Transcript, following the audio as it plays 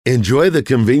Enjoy the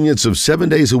convenience of 7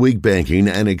 days a week banking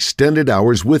and extended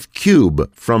hours with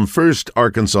Cube from First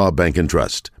Arkansas Bank and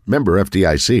Trust. Member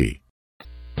FDIC.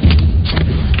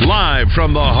 Live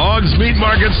from the Hogs Meat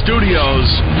Market Studios,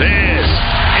 this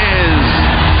is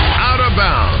Out of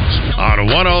Bounds on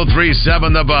 103.7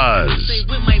 The Buzz.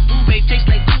 With my boo babe, tastes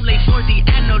like Kool-Aid for the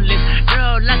analyst.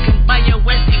 Girl, I can buy your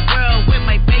Westie world with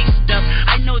my base stuff.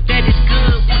 I know that it's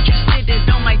good. Won't you sit it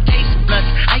on my taste buds?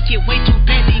 I get way too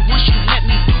petty once you let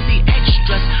me do the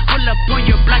extras. Pull up on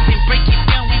your block and break it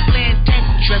down. We playing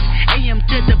Tetris. AM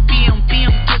to the PM, PM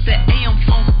to the AM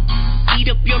phone. Eat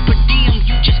up your per diem.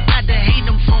 You just gotta hate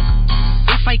them phone.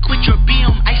 If I quit your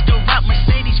BM, I still rock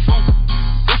Mercedes phone.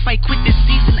 If I quit this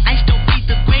season, I still be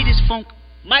the greatest funk.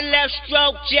 My left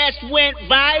stroke just went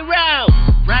viral.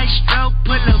 Right stroke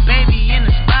put a baby in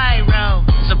a spiral.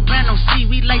 Soprano C,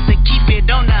 we like to keep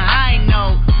it on the high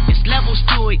note. It's levels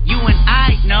to it, you and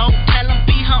I know. Tell them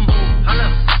be humble.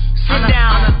 Sit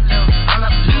down.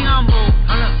 Be humble.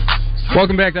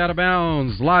 Welcome back to Out of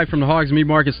Bounds, live from the Hogs Meat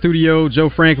Market Studio. Joe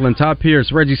Franklin, Todd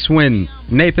Pierce, Reggie Swinton,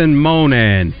 Nathan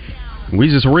Monan. We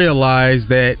just realized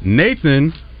that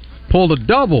Nathan pulled a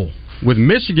double with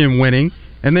Michigan winning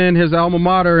and then his alma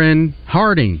mater and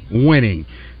Harding winning.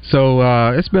 So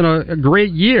it's been a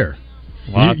great year.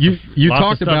 You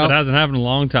talked about that hasn't happened in a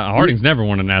long time. Harding's never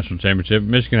won a national championship.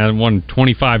 Michigan hasn't won in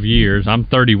 25 years. I'm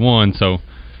 31, so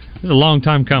it's a long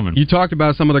time coming. You talked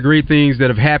about some of the great things that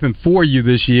have happened for you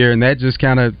this year, and that just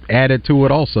kind of added to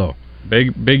it also.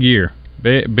 Big year.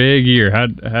 Big year.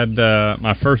 Had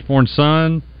my firstborn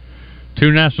son,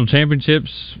 2 national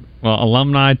championships,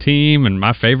 alumni team, and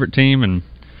my favorite team, and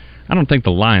I don't think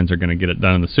the Lions are going to get it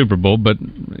done in the Super Bowl, but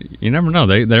you never know.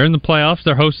 They're in the playoffs.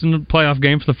 They're hosting the playoff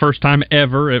game for the first time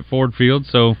ever at Ford Field.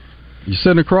 So you're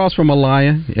sitting across from a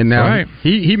Lion, and now right.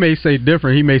 he may say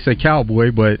different. He may say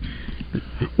Cowboy, but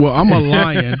I'm a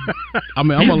Lion. I'm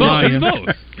a Lion. He's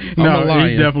both. No, a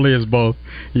Lion. He definitely is both.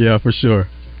 Yeah, for sure.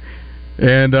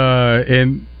 And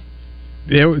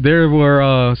there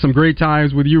were some great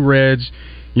times with you, Reg.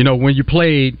 You know, when you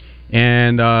played.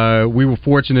 And we were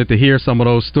fortunate to hear some of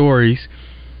those stories.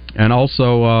 And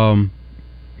also,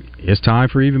 it's time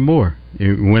for even more.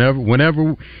 Whenever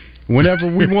we want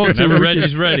to. Whenever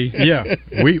Reggie's ready. Yeah,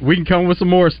 we can come with some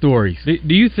more stories.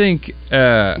 Do you think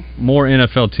more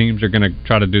NFL teams are going to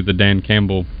try to do the Dan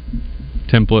Campbell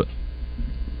template?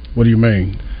 What do you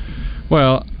mean?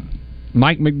 Well,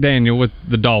 Mike McDaniel with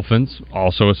the Dolphins,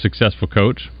 also a successful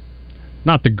coach.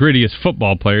 Not the grittiest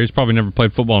football player. He's probably never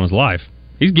played football in his life.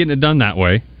 He's getting it done that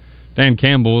way. Dan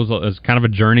Campbell is kind of a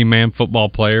journeyman football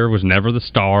player, was never the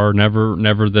star, never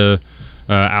the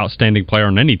outstanding player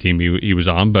on any team he was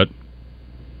on, but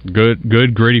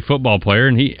good gritty football player.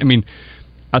 And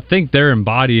I think they're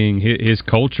embodying his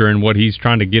culture and what he's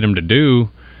trying to get him to do.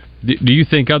 Do you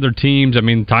think other teams,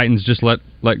 Titans just let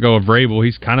go of Vrabel.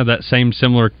 He's kind of that same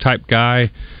similar type guy.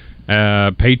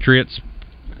 Patriots,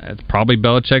 it's probably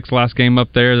Belichick's last game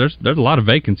up there. There's a lot of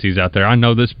vacancies out there. I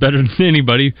know this better than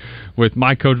anybody. With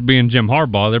my coach being Jim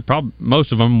Harbaugh,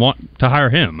 most of them want to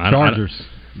hire him. Chargers,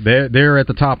 they're at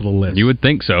the top of the list. You would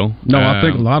think so. No, I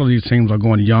think a lot of these teams are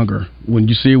going younger. When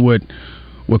you see what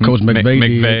Coach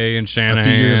McVay did and Shanahan a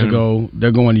few years ago,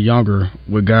 they're going younger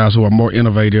with guys who are more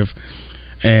innovative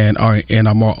and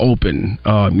are more open.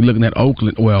 You're looking at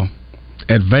Oakland. Well,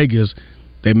 at Vegas,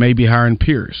 they may be hiring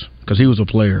Pierce because he was a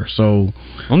player. So,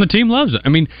 the team loves it.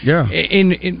 Yeah.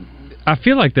 I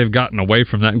feel like they've gotten away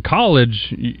from that. In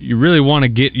college, you really want to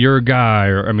get your guy,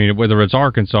 or whether it's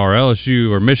Arkansas or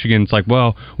LSU or Michigan, it's like,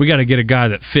 well, we got to get a guy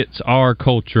that fits our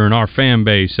culture and our fan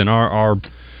base and our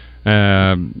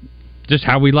just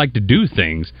how we like to do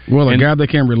things. Well, a guy that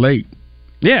can relate.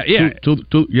 Yeah. Yeah.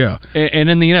 And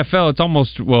in the NFL, it's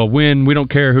almost, we don't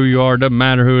care who you are, doesn't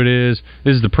matter who it is.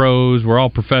 This is the pros. We're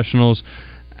all professionals.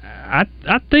 I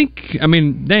think,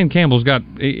 Dan Campbell's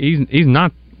he's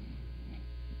not,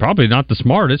 probably not the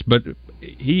smartest, but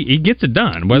he gets it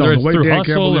done, whether it's through Dan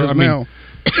hustle or, now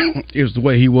is the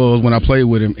way he was when I played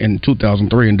with him in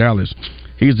 2003 in Dallas.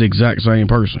 He's the exact same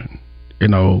person.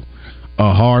 A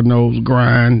hard-nosed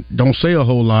grind, don't say a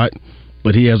whole lot,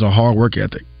 but he has a hard work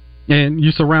ethic. And you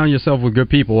surround yourself with good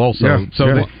people also. Yeah,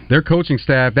 so their coaching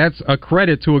staff, that's a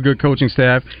credit to a good coaching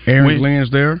staff. Aaron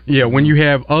Glenn's there. Yeah, when you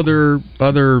have other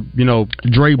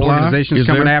Dre organizations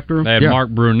coming after him. They had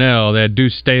Mark Brunell, they had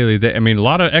Deuce Staley. A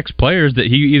lot of ex-players that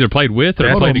he either played with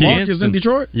or played against. Mark is in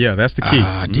Detroit? Yeah, that's the key.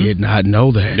 I did not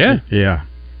know that. Yeah.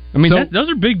 Those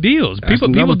are big deals.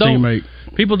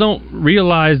 People don't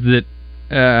realize that,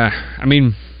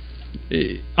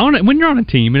 when you're on a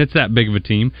team and it's that big of a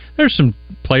team, there's some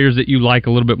players that you like a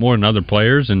little bit more than other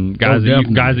players, and guys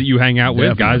that you hang out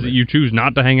with, guys that you choose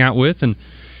not to hang out with, and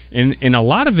a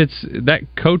lot of it's that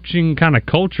coaching kind of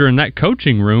culture in that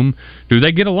coaching room. Do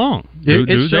they get along? Do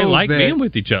they like being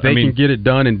with each other? They can get it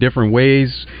done in different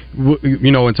ways.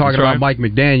 You know, and talking about Mike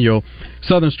McDaniel,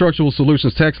 Southern Structural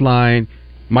Solutions text line.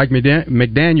 Mike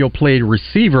McDaniel played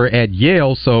receiver at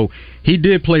Yale, so he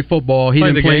did play football. He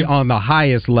didn't play on the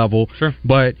highest level. Sure.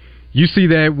 But you see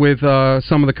that with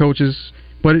some of the coaches.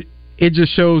 But it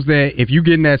just shows that if you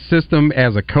get in that system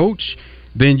as a coach,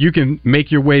 then you can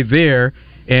make your way there.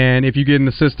 And if you get in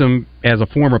the system as a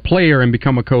former player and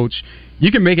become a coach,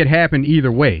 you can make it happen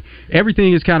either way.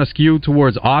 Everything is kind of skewed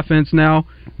towards offense now,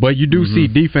 but you do see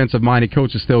defensive-minded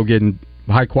coaches still getting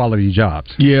high-quality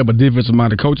jobs. Yeah, but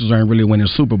defensive-minded coaches aren't really winning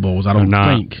Super Bowls, I don't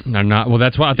think. They're not. Well,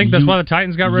 that's why the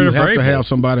Titans got rid of Vrabel. You have to have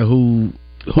somebody who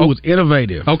was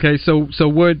innovative. Okay, so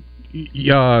what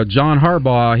John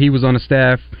Harbaugh, he was on the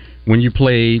staff when you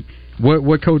played. What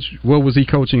was he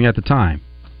coaching at the time?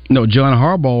 No, John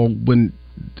Harbaugh,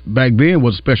 back then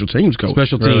was special teams coach.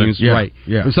 Special teams, really? Right.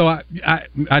 Yeah. So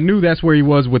I knew that's where he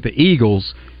was with the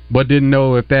Eagles, but didn't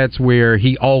know if that's where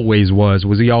he always was.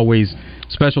 Was he always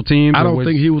special teams? I don't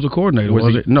think he was a coordinator,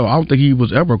 was it? No, I don't think he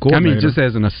was ever a coordinator. I mean, just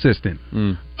as an assistant.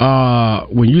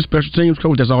 When you special teams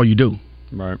coach, that's all you do.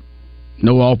 Right.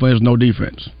 No offense, no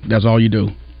defense. That's all you do.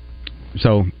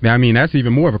 So, I mean, that's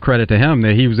even more of a credit to him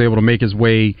that he was able to make his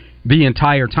way the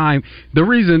entire time. The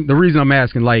reason I'm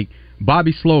asking, like,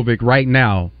 Bobby Slovic right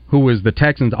now, who is the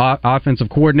Texans' offensive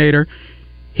coordinator,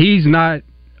 he has not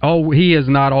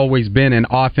always been an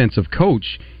offensive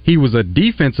coach. He was a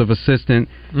defensive assistant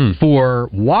for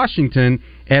Washington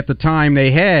at the time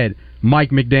they had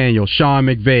Mike McDaniel, Sean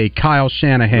McVay, Kyle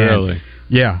Shanahan. Really?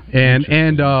 Yeah, and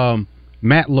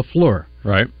Matt LaFleur.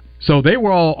 Right. So they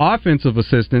were all offensive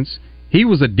assistants. He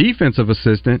was a defensive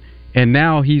assistant, and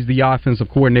now he's the offensive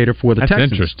coordinator for the Texans.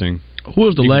 That's interesting. Who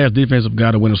was the last defensive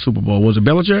guy to win a Super Bowl? Was it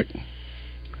Belichick?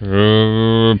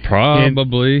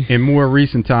 Probably. In more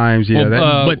recent times,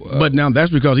 yeah. But now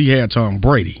that's because he had Tom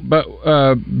Brady. But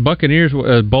Buccaneers,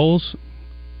 Bowles?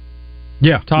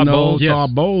 Yeah. Todd Bowles? Yes.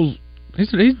 Todd Bowles. He's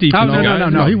defensive guy.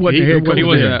 No, he wasn't the head coach. He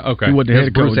wasn't. Okay. He wasn't the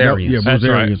head coach. Bruce Arians. Yeah, Bruce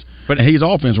Arians. Right. But he's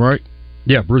offense, right?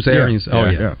 Yeah, Bruce Arians.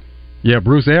 Yeah,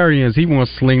 Bruce Arians, he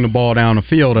wants to sling the ball down the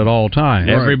field at all times.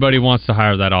 Everybody wants to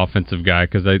hire that offensive guy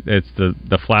because it's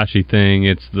the flashy thing.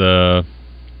 It's the,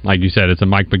 like you said, it's a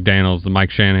Mike McDaniels, the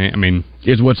Mike Shanahan. I mean,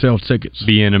 it's what sells tickets.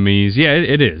 The enemies. Yeah,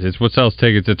 it is. It's what sells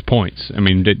tickets. It's points. I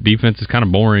mean, defense is kind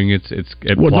of boring.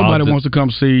 Nobody wants to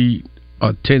come see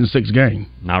a 10-6 game.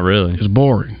 Not really. It's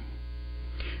boring.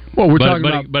 Well,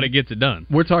 but it gets it done.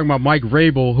 We're talking about Mike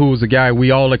Vrabel, who is a guy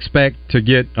we all expect to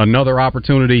get another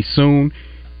opportunity soon.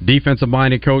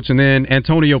 Defensive-minded coach, and then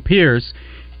Antonio Pierce.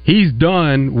 He's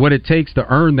done what it takes to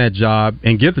earn that job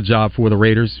and get the job for the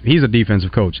Raiders. He's a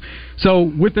defensive coach.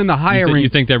 So within the hiring, you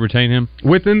think they retain him?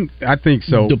 I think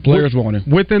so. The players want him.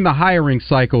 Within the hiring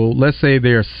cycle, let's say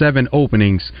there are 7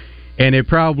 openings, and it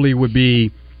probably would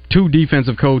be 2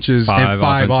 defensive coaches and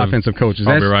 5 offensive coaches.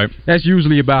 That's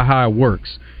usually about how it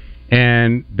works,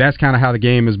 and that's kind of how the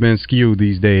game has been skewed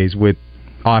these days with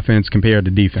offense compared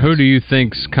to defense. Who do you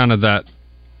think's kind of that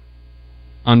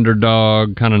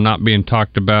underdog, kind of not being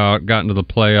talked about, got into the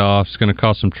playoffs, going to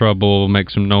cause some trouble, make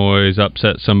some noise,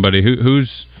 upset somebody?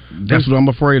 That's what I'm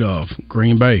afraid of.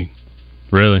 Green Bay.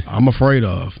 Really? I'm afraid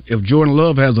of. If Jordan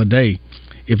Love has a day,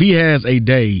 if he has a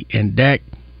day and Dak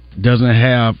doesn't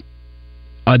have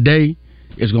a day,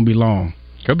 it's going to be long.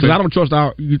 Because I don't trust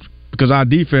because our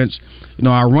defense,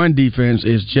 our run defense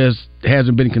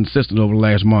hasn't been consistent over the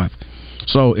last month.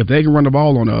 So if they can run the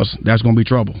ball on us, that's going to be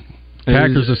trouble.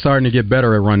 Packers are starting to get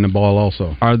better at running the ball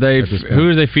also. Are they? Who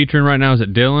are they featuring right now? Is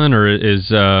it Dillon or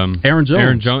is Aaron Jones?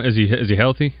 Aaron Jones, is he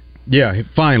healthy? Yeah,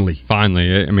 finally. I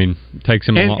mean, it takes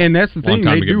him and that's the thing.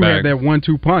 They do have that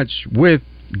 1-2 punch with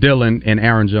Dillon and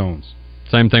Aaron Jones.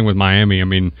 Same thing with Miami. I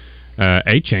mean,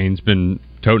 A-Chain's been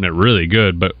toting it really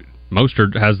good, but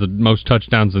Mostert has the most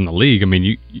touchdowns in the league. I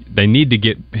mean, they need to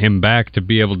get him back to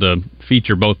be able to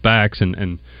feature both backs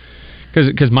and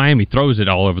because Miami throws it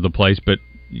all over the place, but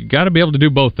you got to be able to do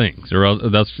both things, or else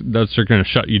that's going to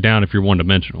shut you down if you're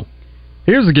one-dimensional.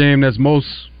 Here's a game that's most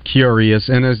curious,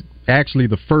 and is actually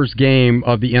the first game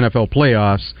of the NFL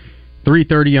playoffs.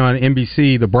 3:30 on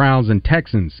NBC, the Browns and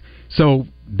Texans. So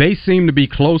they seem to be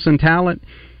close in talent,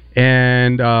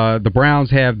 and the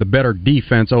Browns have the better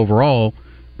defense overall.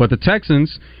 But the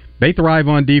Texans, they thrive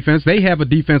on defense. They have a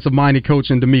defensive-minded coach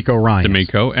in DeMeco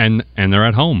Ryans. And they're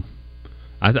at home.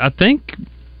 I think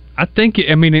I think,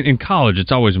 in college,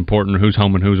 it's always important who's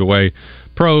home and who's away.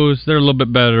 Pros, they're a little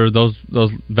bit better. Those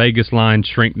Vegas lines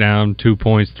shrink down 2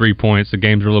 points, 3 points. The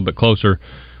games are a little bit closer.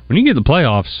 When you get to the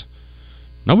playoffs,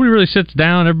 nobody really sits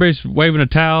down. Everybody's waving a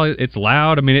towel. It's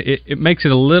loud. I mean, it makes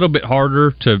it a little bit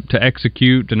harder to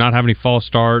execute, to not have any false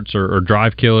starts or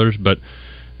drive killers. But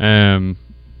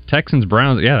Texans,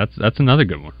 Browns, yeah, that's another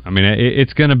good one. I mean,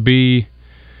 it's going to be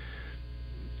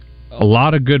a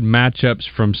lot of good matchups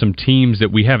from some teams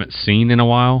that we haven't seen in a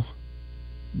while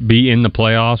be in the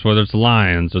playoffs, whether it's the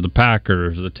Lions or the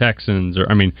Packers or the Texans or,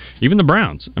 even the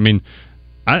Browns.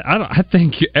 I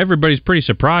think everybody's pretty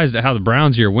surprised at how the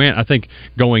Browns year went. I think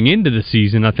going into the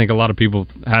season, I think a lot of people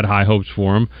had high hopes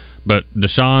for them, but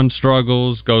Deshaun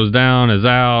struggles, goes down, is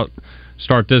out,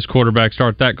 start this quarterback,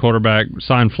 start that quarterback,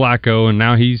 sign Flacco, and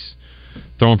now he's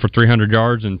throwing for 300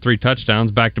 yards and 3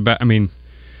 touchdowns back-to-back.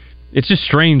 It's just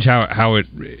strange how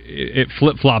it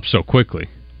flip-flops so quickly.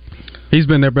 He's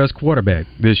been their best quarterback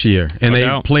this year, and they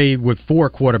played with 4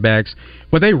 quarterbacks.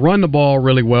 But they run the ball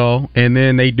really well, and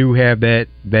then they do have that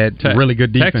really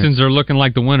good defense. Texans are looking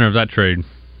like the winner of that trade.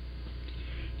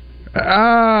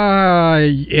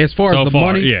 As far as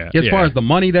the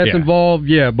money that's involved,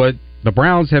 yeah. But the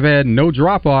Browns have had no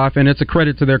drop off, and it's a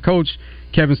credit to their coach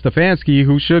Kevin Stefanski,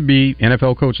 who should be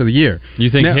NFL Coach of the Year. You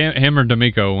think him or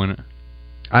D'Amico win it?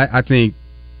 I think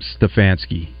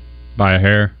Stefanski by a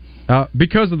hair.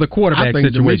 Because of the quarterback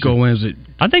situation. D'Amico wins it.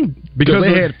 I think because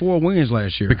they had 4 wins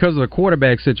last year. Because of the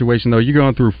quarterback situation, though, you're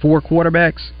going through 4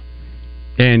 quarterbacks,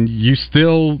 and you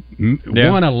still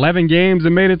won 11 games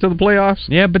and made it to the playoffs.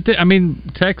 Yeah, but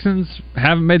Texans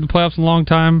haven't made the playoffs in a long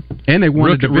time, and they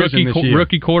won the division this year.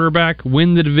 Rookie quarterback,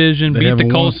 win the division, beat the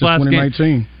Colts last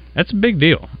game. That's a big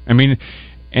deal.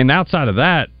 And outside of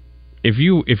that, if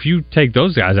you take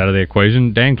those guys out of the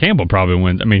equation, Dan Campbell probably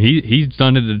wins. He's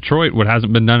done it in Detroit what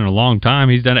hasn't been done in a long time.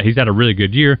 He's done it. He's had a really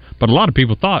good year, but a lot of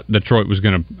people thought Detroit was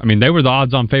going to. They were the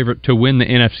odds-on favorite to win the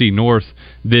NFC North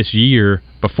this year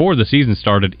before the season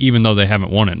started, even though they haven't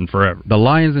won it in forever. The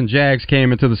Lions and Jags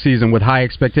came into the season with high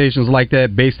expectations like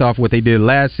that based off what they did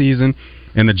last season.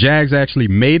 And the Jags actually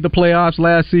made the playoffs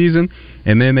last season,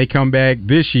 and then they come back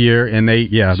this year, and they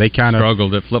kind of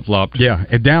struggled. It flip-flopped. Yeah,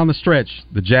 and down the stretch,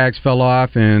 the Jags fell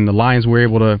off, and the Lions were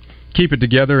able to keep it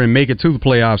together and make it to the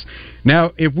playoffs.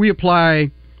 Now, if we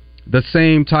apply the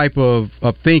same type of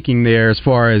thinking there as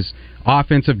far as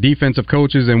offensive, defensive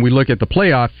coaches, and we look at the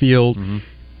playoff field,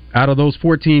 out of those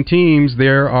 14 teams,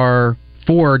 there are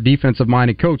 4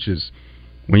 defensive-minded coaches.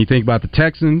 When you think about the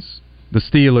Texans, the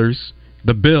Steelers,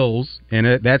 the Bills,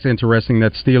 and that's interesting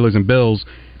that Steelers and Bills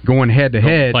going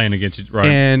head-to-head. Playing against you, right.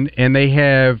 And they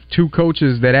have 2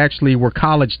 coaches that actually were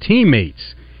college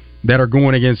teammates that are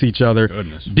going against each other.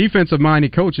 Goodness.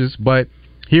 Defensive-minded coaches, but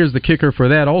here's the kicker for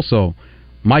that also.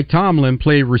 Mike Tomlin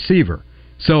played receiver.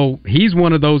 So he's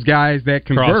one of those guys that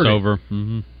converted.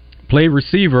 Crossover. Played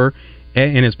receiver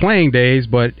in his playing days,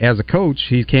 but as a coach,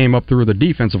 he came up through the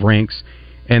defensive ranks.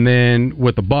 And then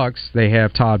with the Bucks, they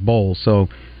have Todd Bowles. So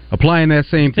applying that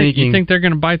same thinking. You think they're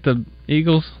going to bite the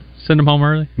Eagles? Send them home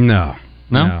early? No.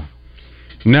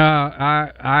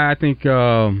 I think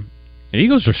the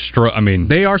Eagles are struggling.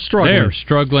 They are struggling. They're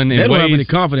struggling. They don't have any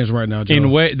confidence right now,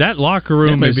 Joe. That locker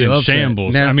room is in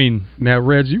shambles. Now,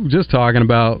 Reg, you were just talking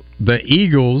about the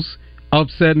Eagles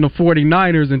upsetting the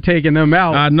 49ers and taking them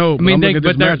out. I know.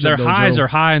 But their highs are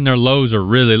high and their lows are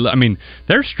really low.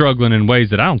 They're struggling in ways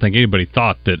that I don't think anybody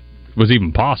thought that was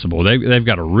even possible. They've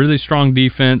got a really strong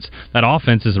defense. That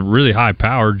offense is really high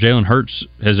powered. Jalen Hurts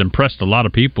has impressed a lot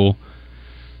of people.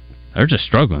 They're just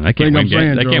struggling. They can't win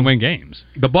games. They can't win games.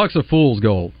 The Bucks are fool's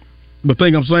gold. The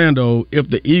thing I'm saying though, if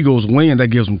the Eagles win, that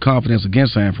gives them confidence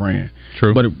against San Fran.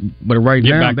 True. But right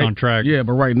now, back on track. Yeah,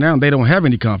 but right now they don't have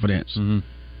any confidence. Mm-hmm.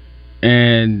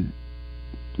 And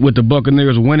with the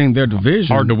Buccaneers winning their division,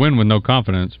 hard to win with no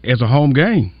confidence. It's a home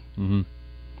game. Mm-hmm.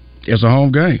 It's a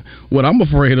home game. What I'm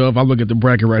afraid of, I look at the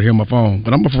bracket right here on my phone.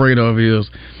 What I'm afraid of is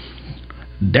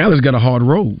Dallas got a hard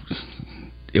road.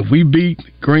 If we beat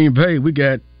Green Bay, we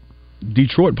got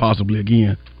Detroit possibly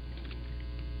again.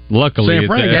 Luckily, San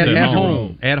Fran it's at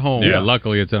home. At home. Yeah,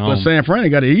 luckily it's at home. But San Fran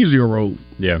got an easier road.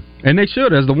 Yeah. And they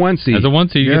should as the 1 seed. As a 1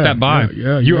 seed, you get that bye.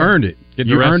 You earned it.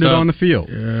 You earned it on the field.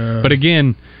 Yeah. But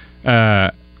again,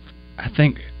 I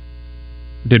think,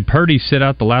 did Purdy sit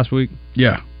out the last week?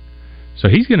 Yeah. So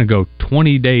he's going to go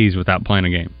 20 days without playing a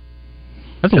game.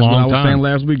 That's a long time. What I was saying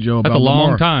last week, Joe. That's a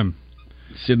long time.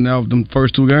 Sitting out them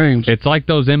first 2 games. It's like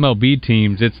those MLB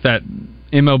teams. It's that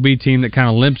MLB team that kind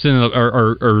of limps in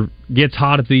or gets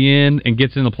hot at the end and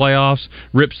gets in the playoffs,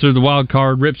 rips through the wild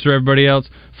card, rips through everybody else.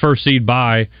 First seed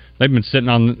bye. They've been sitting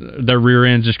on their rear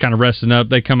ends, just kind of resting up.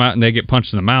 They come out and they get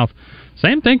punched in the mouth.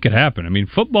 Same thing could happen. I mean,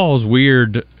 football is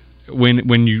weird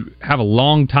when you have a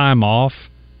long time off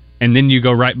and then you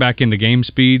go right back into game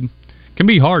speed. It can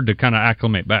be hard to kind of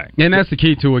acclimate back. And that's the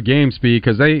key to a game speed,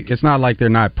 because it's not like they're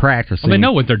not practicing. Well, they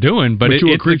know what they're doing, but it's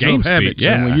the game speed.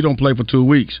 Yeah. And when you don't play for 2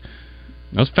 weeks.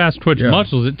 Those fast twitch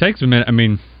muscles, it takes a minute. I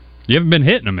mean, you haven't been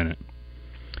hit in a minute.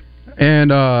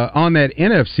 And on that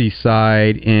NFC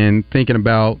side, and thinking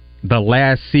about the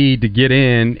last seed to get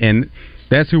in, and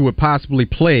that's who would possibly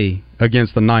play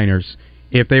against the Niners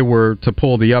if they were to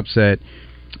pull the upset.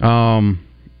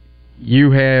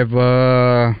 You have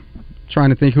trying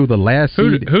to think who the last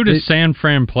seed. Who does San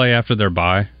Fran play after their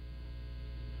bye?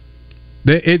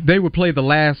 They would play the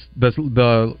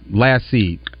last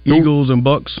seed. Eagles and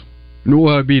Bucks. No,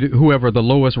 it'd be whoever the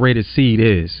lowest rated seed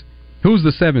is. Who's the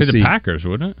 7th seed? The Packers,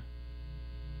 wouldn't it?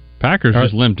 Packers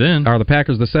just limped in. Are the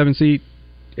Packers the 7th seed?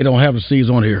 They don't have the seeds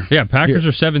on here. Yeah, Packers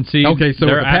are 7th seed. Okay, so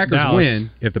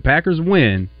if the Packers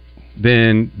win,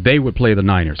 then they would play the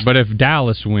Niners. But if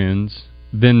Dallas wins,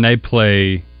 then they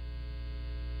play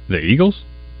the Eagles?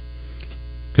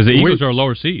 Because the Eagles are a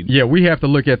lower seed. Yeah, we have to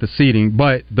look at the seeding,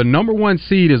 but the number 1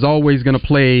 seed is always going to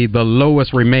play the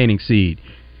lowest remaining seed.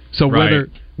 So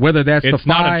whether that's it's the 5,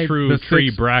 not a true the 3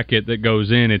 6, bracket that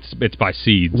goes in. It's by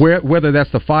seeds. Whether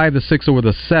that's the 5, the 6, or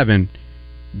the 7,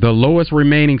 the lowest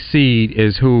remaining seed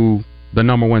is who the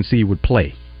number 1 seed would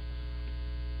play.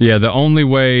 Yeah, the only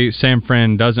way San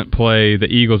Fran doesn't play the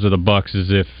Eagles or the Bucks is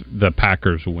if the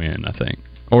Packers win, I think,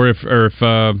 or if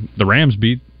the Rams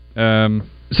beat.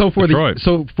 So for Detroit.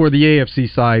 the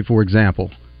AFC side, for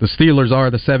example, the Steelers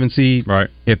are the 7th seed. Right.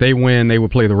 If they win, they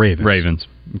would play the Ravens.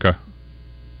 Okay.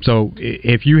 So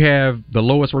if you have the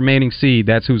lowest remaining seed,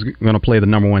 that's who's going to play the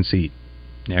number 1 seed.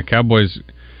 Yeah, Cowboys.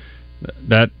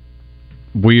 That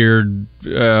weird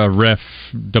ref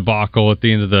debacle at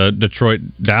the end of the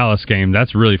Detroit-Dallas game,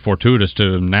 that's really fortuitous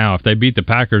to them now. If they beat the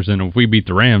Packers and if we beat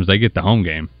the Rams, they get the home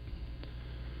game.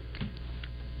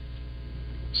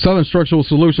 Southern Structural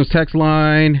Solutions text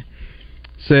line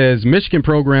says Michigan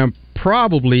program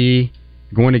probably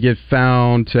going to get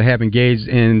found to have engaged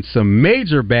in some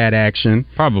major bad action.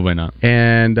 Probably not.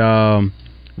 And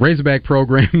Razorback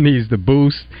program needs the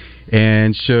boost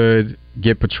and should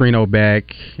get Petrino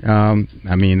back.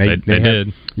 I mean, they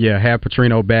did. Yeah, have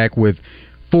Petrino back with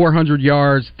 400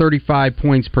 yards, 35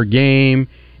 points per game,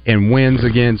 and wins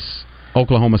against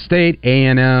Oklahoma State,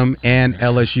 A&M, and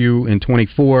LSU in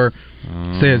 24.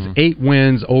 Says 8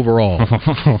 wins overall.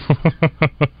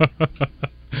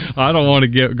 I don't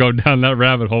want to go down that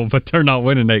rabbit hole, but they're not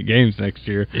winning 8 games next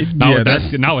year. Not with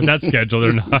that schedule,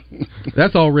 they're not.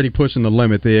 That's already pushing the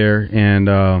limit there, and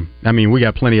I mean, we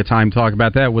got plenty of time to talk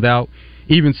about that without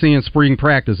even seeing spring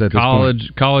practice at this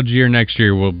point. College year next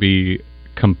year will be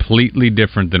completely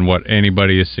different than what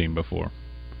anybody has seen before.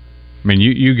 I mean,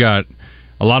 you got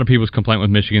a lot of people's complaint with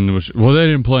Michigan was, well, they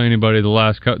didn't play anybody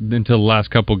until the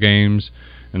last couple games,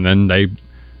 and then they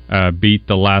beat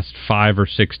the last 5 or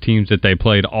 6 teams that they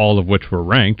played, all of which were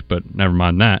ranked, but never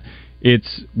mind that.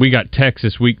 We got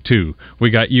Texas week 2.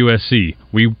 We got USC.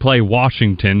 We play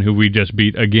Washington, who we just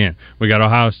beat again. We got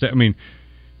Ohio State. I mean,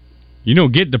 you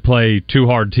don't get to play 2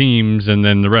 hard teams and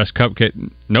then the rest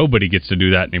cupcake. Nobody gets to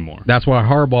do that anymore. That's why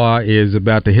Harbaugh is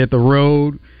about to hit the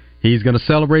road. He's going to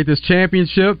celebrate this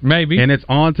championship. Maybe. And it's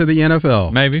on to the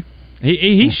NFL. Maybe.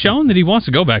 He's shown that he wants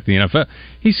to go back to the NFL.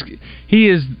 He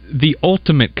is the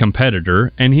ultimate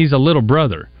competitor, and he's a little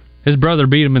brother. His brother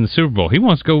beat him in the Super Bowl. He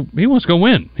wants to go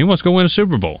win. He wants to go win a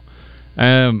Super Bowl.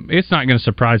 It's not going to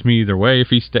surprise me either way if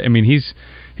he's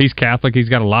Catholic. He's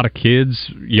got a lot of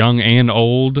kids, young and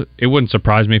old. It wouldn't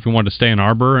surprise me if he wanted to stay in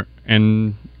Arbor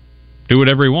and do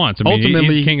whatever he wants. I mean,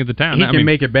 ultimately, he's king of the town. He can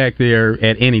make it back there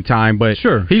at any time, but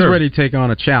he's ready to take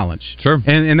on a challenge. Sure.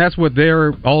 And that's what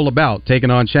they're all about, taking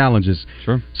on challenges.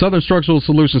 Sure. Southern Structural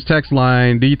Solutions text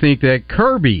line, do you think that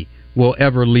Kirby will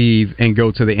ever leave and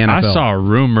go to the NFL? I saw a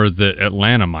rumor that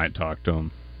Atlanta might talk to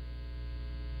him.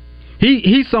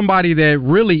 He's somebody that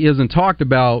really isn't talked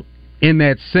about in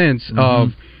that sense of,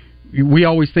 we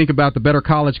always think about the better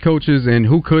college coaches and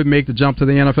who could make the jump to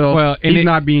the NFL. Well, he's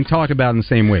not being talked about in the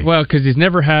same way. Well, because he's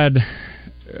never had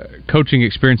coaching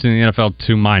experience in the NFL,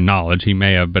 to my knowledge. He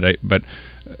may have, but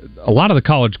a lot of the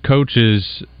college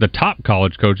coaches, the top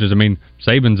college coaches, I mean,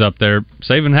 Saban's up there.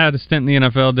 Saban had a stint in the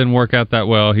NFL, didn't work out that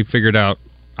well. He figured out,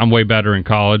 I'm way better in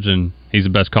college, and he's the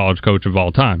best college coach of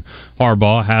all time.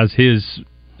 Harbaugh has his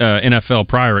NFL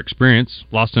prior experience,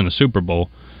 lost in a Super Bowl.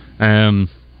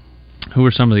 Who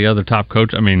are some of the other top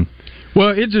coaches? I mean, well,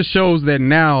 it just shows that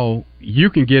now you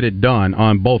can get it done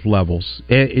on both levels.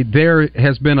 There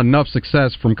has been enough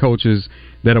success from coaches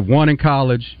that have won in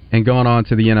college and gone on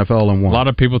to the NFL and won. A lot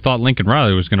of people thought Lincoln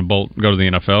Riley was going to go to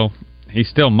the NFL. He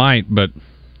still might, but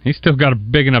he's still got a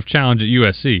big enough challenge at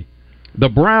USC. The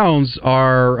Browns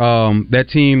are that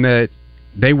team that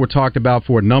they were talked about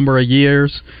for a number of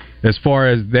years as far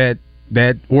as that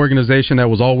organization that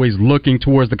was always looking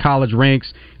towards the college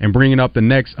ranks and bringing up the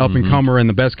next up-and-comer and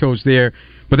the best coach there.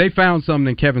 But they found something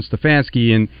in Kevin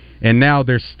Stefanski, and now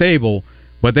they're stable.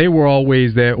 But they were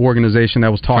always that organization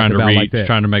that was talked about like that.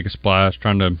 Trying to make a splash,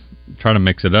 trying to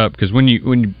mix it up. Because when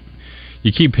you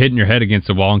keep hitting your head against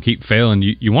the wall and keep failing,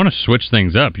 you want to switch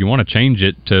things up. You want to change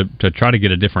it to try to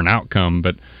get a different outcome.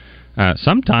 But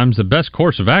sometimes the best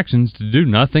course of action is to do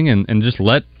nothing and just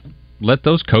let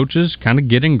those coaches kind of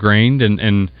get ingrained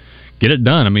and get it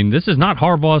done. I mean, this is not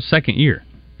Harbaugh's second year.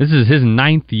 This is his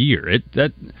 9th year.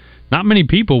 Not many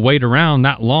people wait around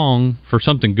that long for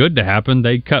something good to happen.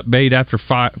 They cut bait after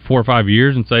 4 or 5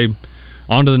 years and say,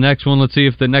 on to the next one, let's see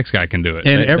if the next guy can do it.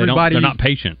 And they're not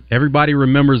patient. Everybody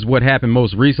remembers what happened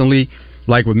most recently.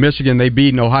 Like with Michigan, they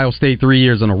beat Ohio State 3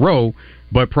 years in a row.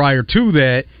 But prior to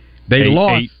that, they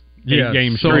lost. Eight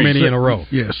games so straight. many in a row.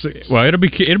 Yeah, 6. Well, it'll be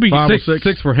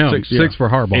six for him. Six for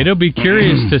Harbaugh. It'll be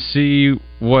curious to see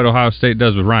what Ohio State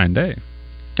does with Ryan Day.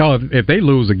 Oh, if they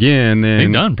lose again, then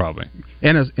he's done probably.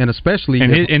 And especially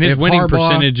his winning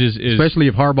percentage is especially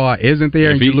if Harbaugh isn't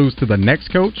there and you lose to the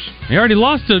next coach. He already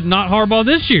lost to not Harbaugh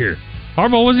this year.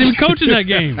 Harbaugh wasn't even coaching that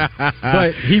game,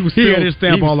 but he had his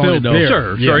stamp all on it.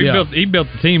 Sure. He built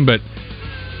the team, but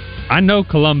I know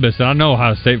Columbus and I know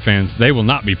Ohio State fans. They will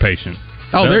not be patient.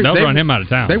 Oh, they'll run him out of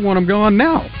town. They want him gone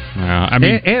now. I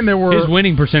mean, and there were his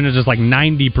winning percentage is like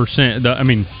 90%. I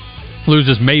mean,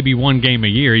 loses maybe one game a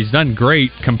year. He's done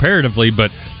great comparatively,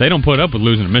 but they don't put up with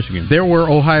losing to Michigan. There were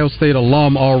Ohio State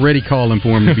alum already calling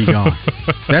for him to be gone.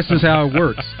 That's just how it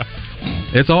works.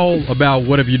 It's all about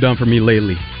what have you done for me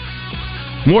lately.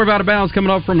 More of Out of Bounds coming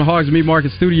up from the Hogs Meat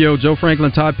Market Studio. Joe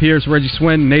Franklin, Todd Pierce, Reggie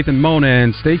Swin, Nathan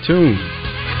Monan. Stay tuned.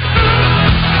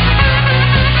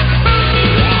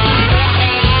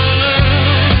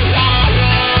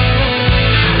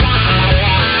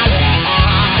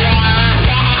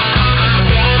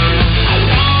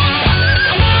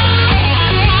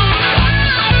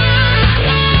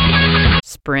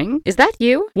 Spring? Is that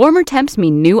you? Warmer temps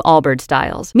mean new Allbirds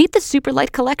styles. Meet the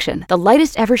Superlight Collection, the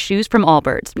lightest ever shoes from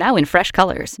Allbirds, now in fresh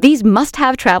colors. These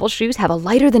must-have travel shoes have a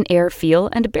lighter-than-air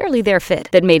feel and a barely-there fit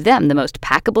that made them the most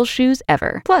packable shoes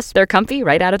ever. Plus, they're comfy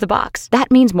right out of the box. That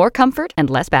means more comfort and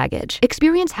less baggage.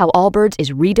 Experience how Allbirds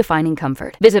is redefining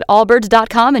comfort. Visit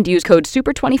allbirds.com and use code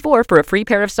SUPER24 for a free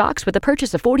pair of socks with a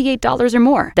purchase of $48 or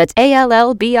more. That's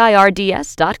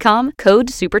ALLBIRDS.com, code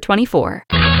SUPER24.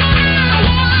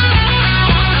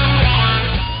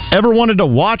 Ever wanted to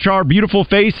watch our beautiful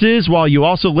faces while you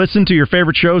also listen to your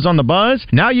favorite shows on The Buzz?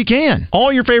 Now you can.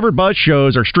 All your favorite Buzz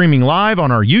shows are streaming live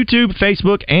on our YouTube,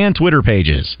 Facebook, and Twitter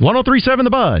pages. 103.7 The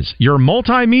Buzz, your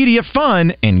multimedia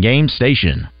fun and game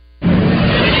station.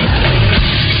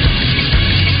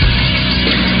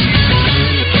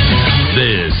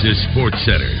 This is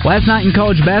SportsCenter. Last night in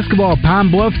college basketball,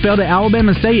 Pine Bluff fell to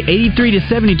Alabama State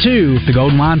 83-72. The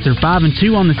Golden Lions are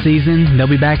 5-2 on the season. They'll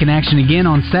be back in action again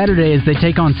on Saturday as they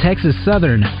take on Texas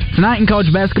Southern. Tonight in college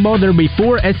basketball, there will be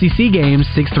 4 SEC games.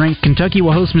 6th-ranked Kentucky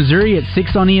will host Missouri at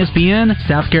 6 on ESPN.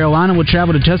 South Carolina will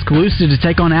travel to Tuscaloosa to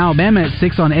take on Alabama at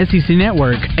 6 on SEC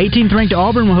Network. 18th-ranked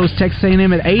Auburn will host Texas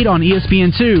A&M at 8 on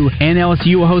ESPN2, and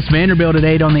LSU will host Vanderbilt at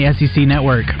 8 on the SEC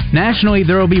Network. Nationally,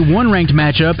 there will be one ranked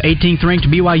matchup. 18th-ranked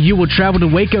BYU will travel to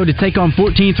Waco to take on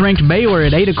 14th-ranked Baylor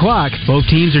at 8 o'clock. Both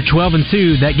teams are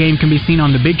 12-2. That game can be seen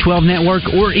on the Big 12 Network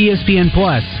or ESPN+.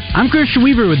 I'm Christian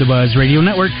Weaver with the Buzz Radio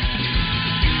Network.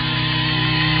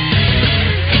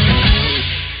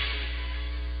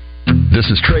 This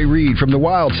is Trey Reed from the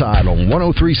Wild Side on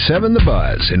 103.7 The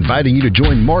Buzz, inviting you to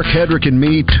join Mark Hedrick and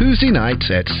me Tuesday nights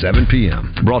at 7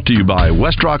 p.m. Brought to you by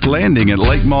Westrock Landing at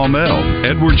Lake Maumelle,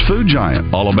 Edwards Food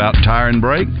Giant, all about tire and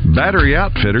brake, Battery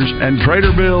Outfitters, and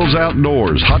Trader Bill's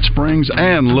Outdoors, Hot Springs,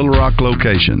 and Little Rock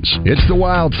locations. It's The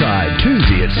Wild Side,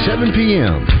 Tuesday at 7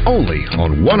 p.m., only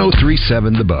on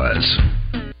 103.7 The Buzz.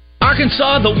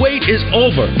 Arkansas, the wait is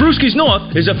over. Brewski's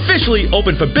North is officially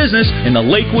open for business in the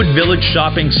Lakewood Village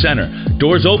Shopping Center.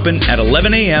 Doors open at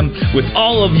 11 a.m. with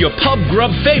all of your pub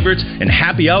grub favorites and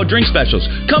happy hour drink specials.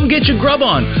 Come get your grub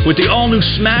on with the all-new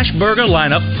Smash Burger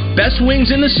lineup, best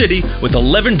wings in the city with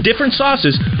 11 different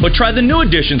sauces, or try the new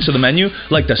additions to the menu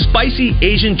like the spicy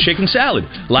Asian chicken salad.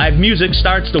 Live music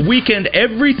starts the weekend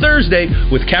every Thursday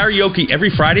with karaoke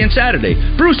every Friday and Saturday.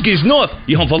 Brewski's North,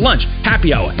 you home for lunch,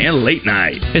 happy hour, and late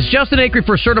night. It's Justin Acri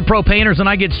for CertaPro Painters, and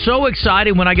I get so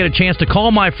excited when I get a chance to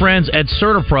call my friends at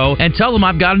CertaPro and tell them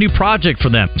I've got a new project for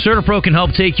them. CertaPro can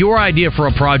help take your idea for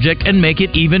a project and make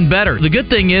it even better. The good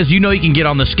thing is, you can get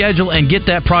on the schedule and get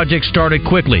that project started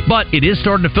quickly. But it is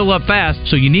starting to fill up fast,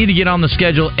 so you need to get on the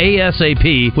schedule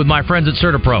ASAP with my friends at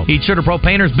CertaPro. Each CertaPro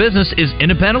Painters business is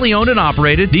independently owned and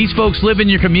operated. These folks live in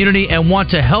your community and want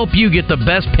to help you get the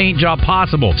best paint job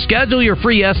possible. Schedule your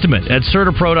free estimate at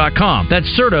CertaPro.com. That's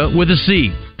Certa with a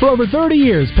C. For over 30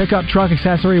 years, Pickup Truck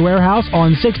Accessory Warehouse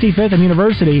on 65th and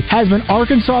University has been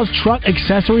Arkansas's truck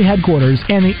accessory headquarters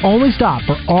and the only stop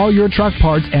for all your truck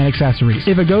parts and accessories.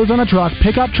 If it goes on a truck,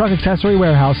 Pickup Truck Accessory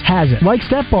Warehouse has it. Like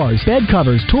step bars, bed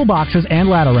covers, toolboxes, and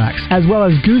ladder racks, as well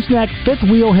as gooseneck, fifth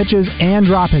wheel hitches, and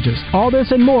drop hitches. All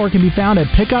this and more can be found at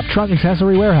Pickup Truck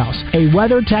Accessory Warehouse, a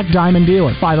WeatherTech Diamond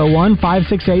dealer,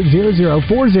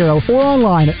 501-568-0040, or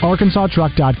online at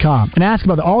arkansastruck.com. And ask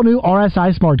about the all-new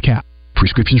RSI Smart Cap.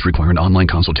 Prescriptions require an online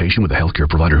consultation with a healthcare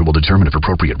provider who will determine if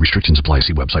appropriate. Restrictions apply.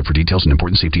 See website for details and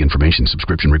important safety information.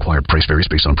 Subscription required. Price varies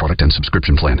based on product and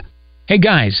subscription plan. Hey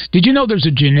guys, did you know there's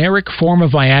a generic form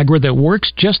of Viagra that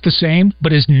works just the same,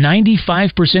 but is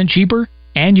 95% cheaper?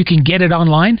 And you can get it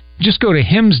online? Just go to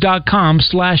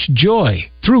hims.com/joy.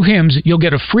 Through Hims, you'll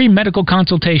get a free medical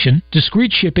consultation,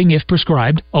 discreet shipping if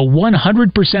prescribed, a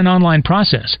 100% online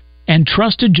process, and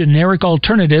trusted generic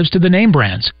alternatives to the name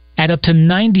brands at up to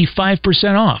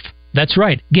 95% off. That's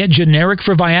right, get generic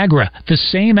for Viagra, the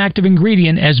same active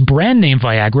ingredient as brand name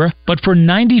Viagra, but for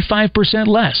 95%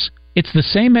 less. It's the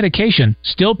same medication,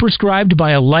 still prescribed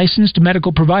by a licensed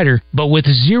medical provider, but with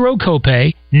zero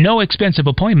copay, no expensive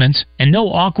appointments, and no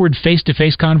awkward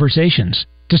face-to-face conversations.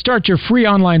 To start your free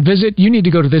online visit, you need to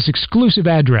go to this exclusive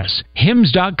address,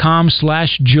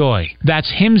 hims.com/joy. That's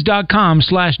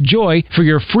hims.com/joy for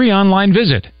your free online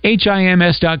visit.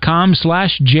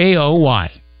 HIMS.com/JOY.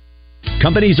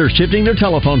 Companies are shifting their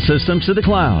telephone systems to the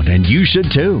cloud, and you should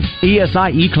too.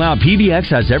 ESI eCloud PBX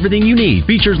has everything you need.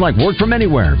 Features like work from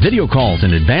anywhere, video calls,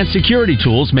 and advanced security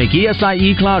tools make ESI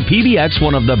eCloud PBX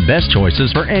one of the best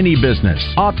choices for any business.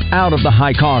 Opt out of the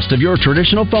high cost of your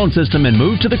traditional phone system and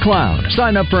move to the cloud.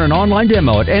 Sign up for an online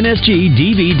demo at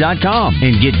nsgdv.com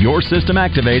and get your system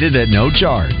activated at no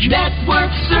charge.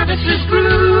 Network Services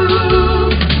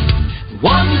Group.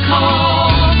 One call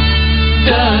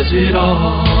does it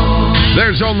all.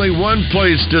 There's only one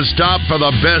place to stop for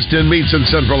the best in meats in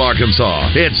Central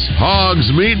Arkansas. It's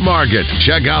Hogs Meat Market.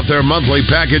 Check out their monthly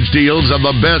package deals of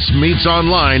the best meats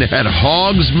online at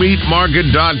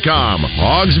hogsmeatmarket.com.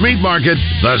 Hogs Meat Market,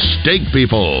 the steak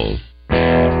people.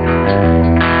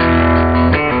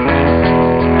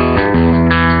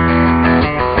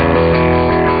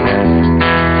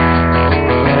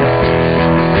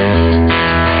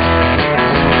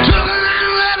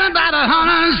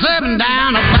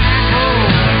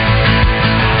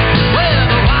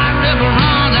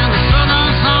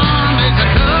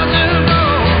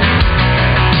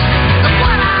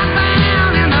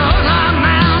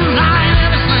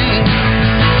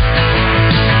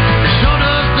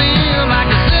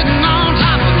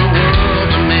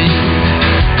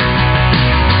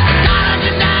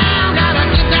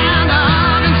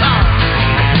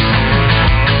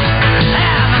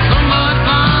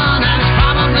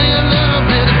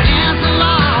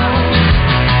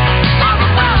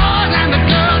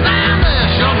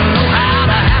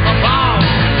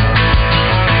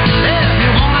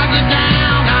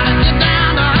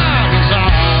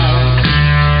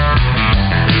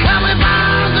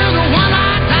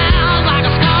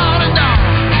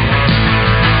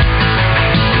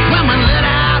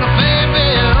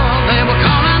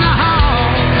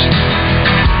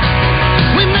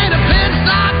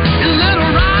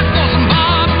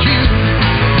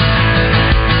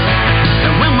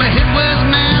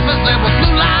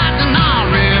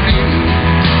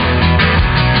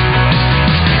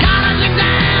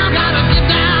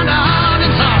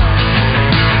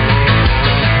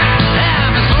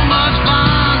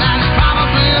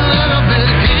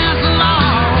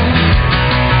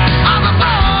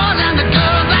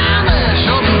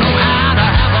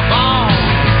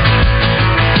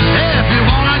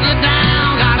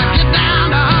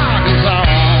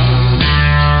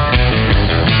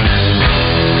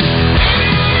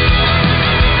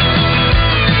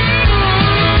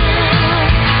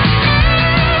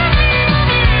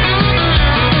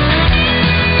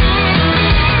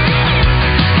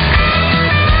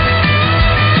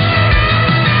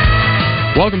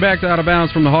 Welcome back to Out of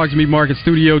Bounds from the Hogs Meat Market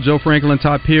Studio. Joe Franklin,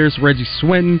 Todd Pierce, Reggie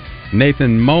Swinton,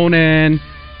 Nathan Monan.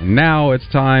 Now it's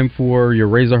time for your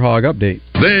Razor Hog update.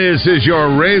 This is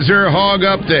your Razor Hog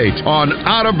Update on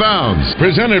Out of Bounds,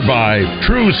 presented by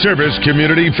True Service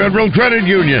Community Federal Credit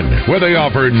Union, where they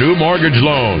offer new mortgage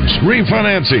loans,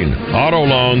 refinancing, auto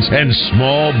loans, and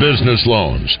small business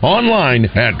loans. Online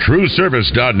at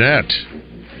trueservice.net.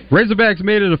 Razorbacks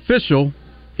made it official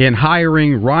in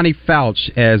hiring Ronnie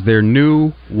Fouch as their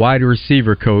new wide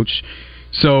receiver coach.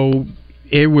 So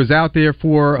it was out there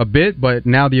for a bit, but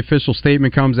now the official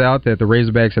statement comes out that the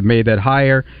Razorbacks have made that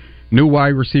hire. New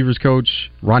wide receivers coach,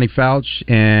 Ronnie Fouch,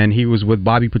 and he was with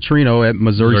Bobby Petrino at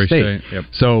Missouri State. Yep.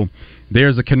 So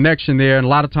there's a connection there, and a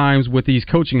lot of times with these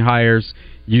coaching hires,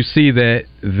 you see that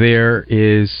there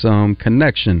is some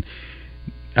connection.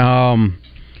 And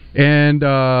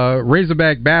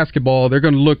Razorback basketball, they're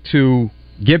going to look to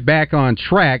get back on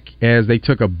track as they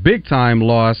took a big-time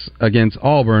loss against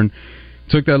Auburn.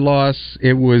 Took that loss.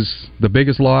 It was the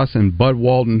biggest loss in Bud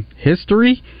Walton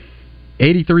history,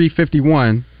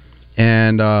 83-51.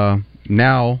 And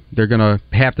now they're going to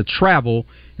have to travel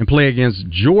and play against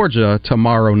Georgia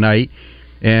tomorrow night.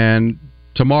 And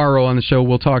tomorrow on the show,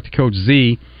 we'll talk to Coach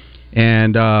Z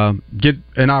and get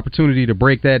an opportunity to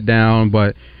break that down.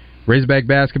 But Razorback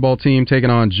basketball team taking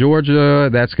on Georgia.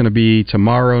 That's going to be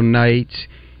tomorrow night.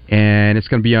 And it's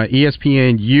going to be on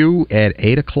ESPNU at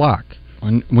 8 o'clock.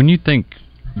 When you think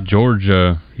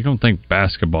Georgia, you don't think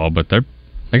basketball, but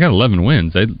they got 11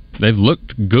 wins. They've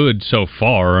looked good so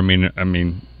far. I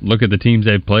mean, look at the teams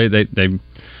they've played. They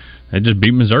just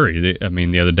beat Missouri.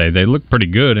 The other day they looked pretty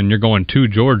good, and you're going to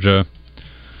Georgia.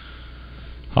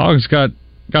 Hogs got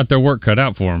their work cut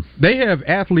out for them. They have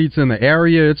athletes in the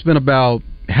area. It's been about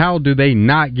how do they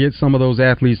not get some of those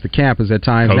athletes to campus at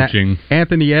times. Coaching.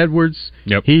 Anthony Edwards,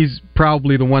 yep. He's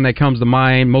probably the one that comes to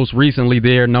mind. Most recently,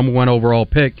 their number 1 overall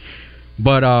pick.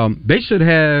 But they should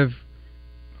have,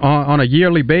 on a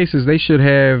yearly basis, they should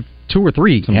have 2 or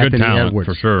 3 some Anthony good talent, Edwards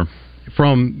for sure,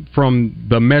 from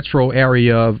the metro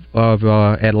area of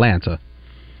Atlanta.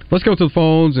 Let's go to the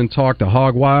phones and talk to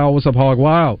Hog Wild. What's up, Hog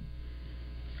Wild?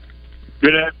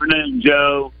 Good afternoon,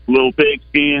 Joe. Little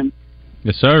Pigskin.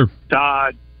 Yes, sir.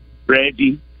 Todd,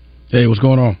 Reggie. Hey, what's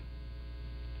going on?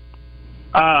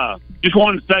 Just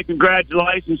wanted to say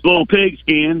congratulations, Little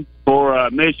Pigskin,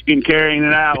 for Michigan carrying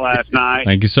it out last night.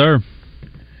 Thank you, sir.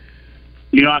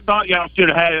 You know, I thought y'all should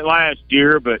have had it last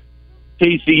year, but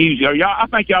TCU, I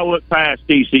think y'all looked past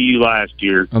TCU last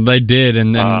year. Well, they did,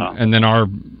 and then our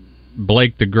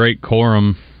Blake the Great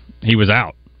Corum, he was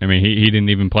out. I mean, he didn't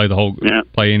even play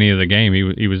play any of the game.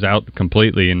 He was out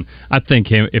completely, and I think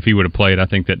if he would have played, I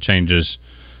think that changes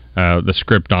the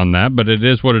script on that. But it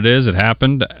is what it is. It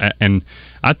happened, and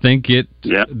I think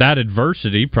that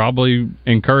adversity probably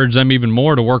encouraged them even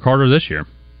more to work harder this year.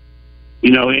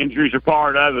 You know, injuries are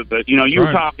part of it, but you know, you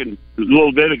were talking a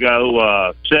little bit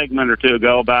ago, segment or two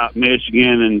ago, about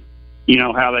Michigan and you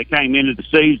know how they came into the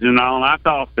season and all. And I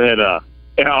thought that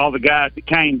all the guys that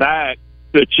came back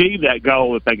to achieve that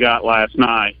goal that they got last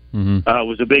night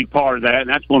was a big part of that, and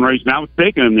that's one reason I was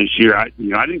picking them this year. I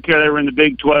didn't care they were in the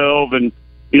Big 12, and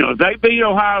you know if they beat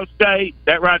Ohio State,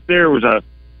 that right there was a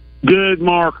good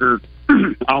marker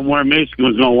on where Michigan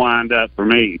was going to wind up for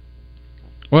me.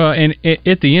 Well, and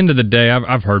at the end of the day,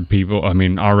 I've heard people,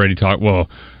 already talk. Well,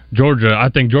 Georgia, I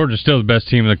think Georgia's still the best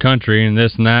team in the country, and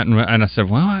this and that, and I said,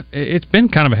 well, it's been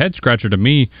kind of a head scratcher to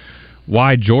me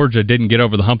why Georgia didn't get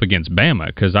over the hump against Bama,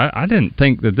 because I didn't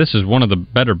think that this is one of the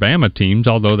better Bama teams,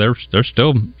 although they're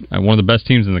still one of the best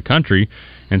teams in the country.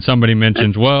 And somebody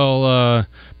mentions, well,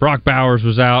 Brock Bowers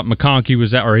was out, McConkey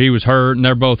was out, or he was hurt, and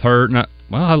they're both hurt. And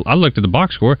I looked at the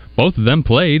box score. Both of them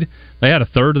played. They had a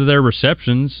third of their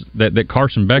receptions that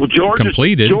Carson Beck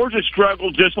completed. Georgia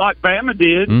struggled just like Bama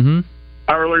did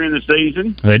earlier in the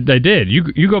season. They did.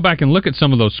 You go back and look at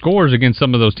some of those scores against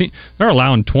some of those teams. They're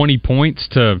allowing 20 points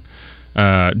to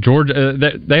Georgia.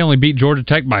 They only beat Georgia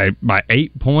Tech by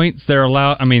 8 points. They're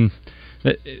allowed.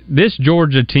 This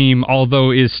Georgia team,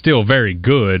 although is still very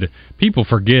good, people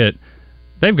forget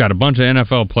they've got a bunch of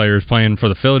NFL players playing for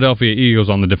the Philadelphia Eagles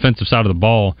on the defensive side of the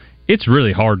ball. It's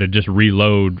really hard to just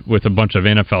reload with a bunch of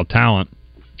NFL talent.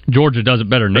 Georgia does it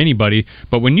better than anybody,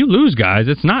 but when you lose guys,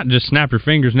 it's not just snap your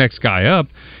fingers, next guy up,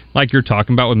 like you're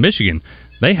talking about with Michigan.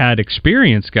 They had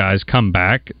experienced guys come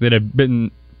back that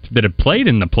have played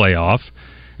in the playoff,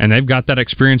 and they've got that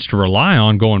experience to rely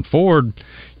on going forward.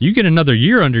 You get another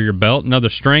year under your belt, another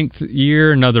strength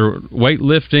year, another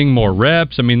weightlifting, more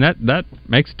reps. That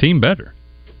makes the team better.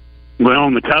 Well,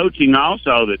 and the coaching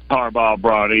also that Harbaugh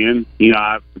brought in,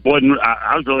 I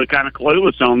was really kind of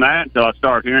clueless on that until I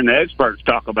started hearing the experts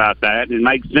talk about that, and it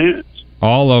makes sense.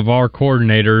 all of our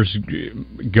coordinators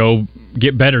go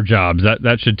get better jobs.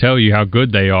 That should tell you how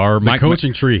good they are. The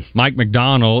coaching tree. Mike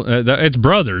McDonald, it's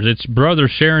brothers. It's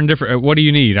brothers sharing different. What do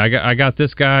you need? I got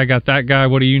this guy. I got that guy.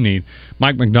 What do you need?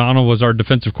 Mike McDonald was our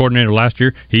defensive coordinator last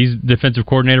year. He's defensive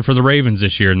coordinator for the Ravens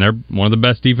this year, and they're one of the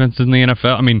best defenses in the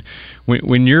NFL. I mean,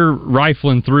 when you're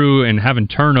rifling through and having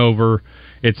turnover,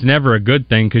 it's never a good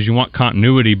thing because you want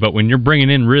continuity. But when you're bringing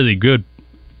in really good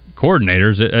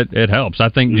coordinators, it helps. I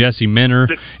think Jesse Minter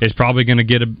is probably going to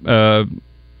get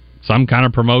some kind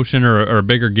of promotion or a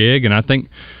bigger gig, and I think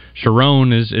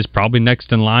Sharon is probably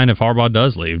next in line if Harbaugh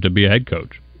does leave to be a head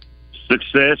coach.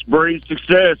 Success breeds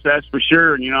success, that's for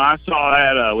sure. And I saw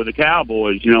that with the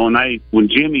Cowboys. When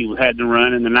Jimmy had to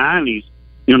run in the '90s,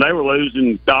 they were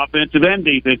losing offensive and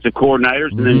defensive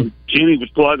coordinators, and then Jimmy was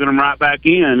plugging them right back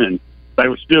in, and they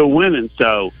were still winning.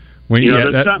 So.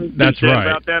 There's something to say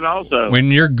about that also.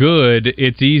 When you're good,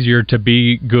 it's easier to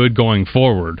be good going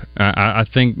forward. I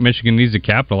think Michigan needs to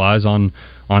capitalize on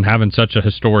having such a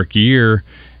historic year,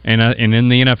 and in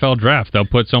the NFL draft, they'll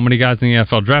put so many guys in the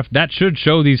NFL draft. That should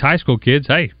show these high school kids,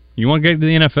 hey, you want to get to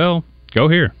the NFL? Go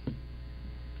here.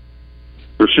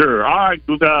 For sure. All right,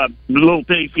 little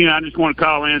pigskin, I just want to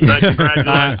call in and say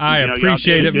congratulations. I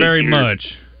appreciate it very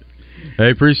much.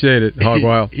 Hey, appreciate it, Hog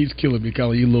Wild. He's killing me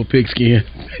calling you little pigskin.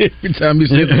 Every time he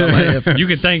says that, you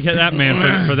can thank that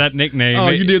man for that nickname. Oh,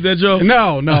 you did that, Joe?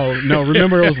 No.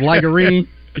 Remember, it was Ligerine.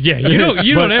 Yeah,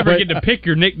 you don't ever get to pick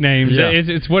your nicknames. Yeah.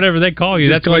 It's whatever they call you.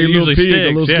 That's what usually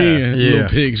sticks. Little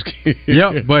pigskin.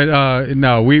 Yep, but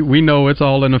no, we know it's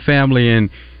all in the family,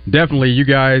 and definitely you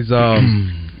guys.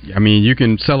 I mean, you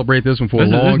can celebrate this one for a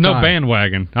long time. There's no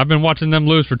bandwagon. I've been watching them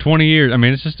lose for 20 years. I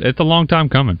mean, it's a long time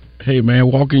coming. Hey,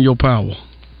 man, walk in your power.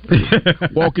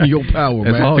 Walk in your power,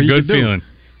 man. It's a good feeling.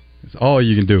 It's all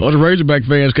you can do. Well, the Razorback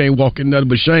fans can't walk in nothing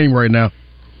but shame right now.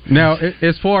 Now,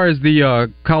 as far as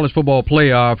the college football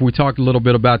playoff, we talked a little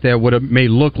bit about that, what it may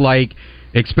look like,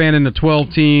 expanding to 12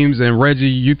 teams. And, Reggie,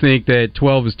 you think that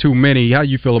 12 is too many. How do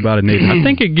you feel about it, Nathan? I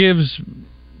think it gives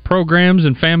programs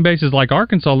and fan bases like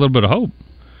Arkansas a little bit of hope.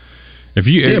 But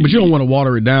you don't want to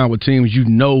water it down with teams you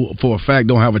know for a fact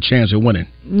don't have a chance at winning.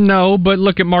 No, but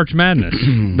look at March Madness.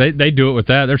 they do it with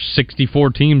that. There's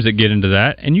 64 teams that get into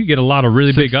that, and you get a lot of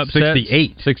really big upsets.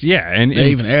 68. And they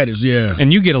even added,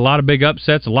 and you get a lot of big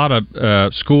upsets, a lot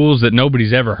of schools that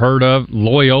nobody's ever heard of.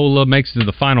 Loyola makes it to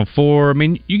the Final Four. I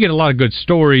mean, you get a lot of good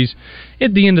stories.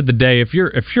 At the end of the day, if you're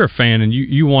a fan and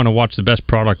you want to watch the best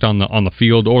product on the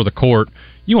field or the court,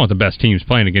 you want the best teams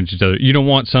playing against each other. You don't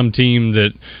want some team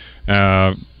that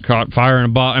caught fire in a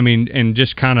ball. I mean, and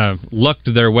just kind of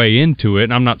lucked their way into it.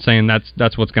 And I'm not saying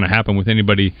that's what's going to happen with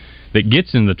anybody that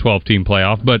gets in the 12-team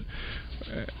playoff, but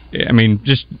I mean,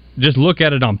 just look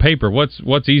at it on paper.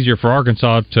 What's easier for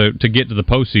Arkansas to get to the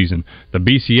postseason? The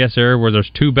BCS era where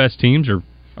there's two best teams, or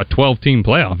a 12-team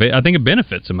playoff? I think it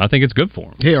benefits them. I think it's good for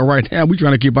them. Yeah, right now we're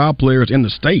trying to keep our players in the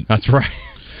state. That's right.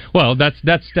 Well, that's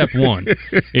step one.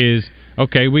 Is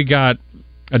okay. We got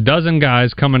a dozen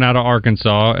guys coming out of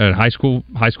Arkansas at high school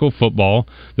football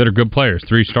that are good players.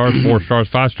 3 stars, 4 stars,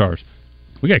 5 stars.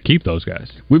 We got to keep those guys.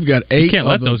 We've got 8. You can't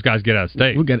let those guys get out of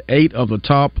state. We've got 8 of the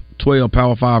top 12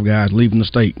 Power 5 guys leaving the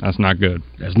state. That's not good.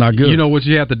 That's not good. You know what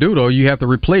you have to do, though? You have to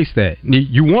replace that.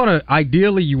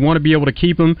 Ideally, you want to be able to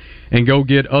keep them and go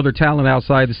get other talent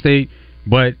outside the state.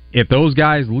 But if those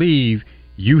guys leave,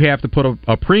 you have to put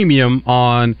a premium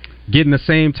on getting the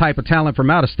same type of talent from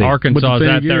out of state. Arkansas is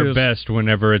at their best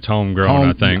whenever it's homegrown,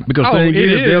 I think. Because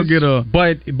they'll get a...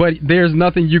 But there's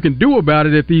nothing you can do about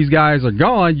it if these guys are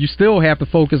gone. You still have to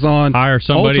focus on hire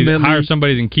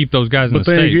somebody and keep those guys in the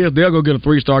state. The thing is, they'll go get a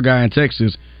 3-star guy in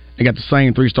Texas and got the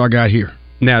same 3-star guy here.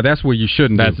 Now, that's what you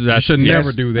shouldn't do. You should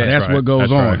never do that. That's what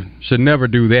goes on. Right. Should never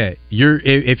do that.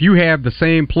 If you have the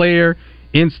same player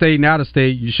in-state and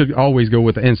out-of-state, you should always go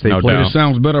with the in-state player. It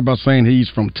sounds better about saying he's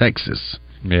from Texas.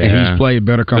 Yeah. And he's played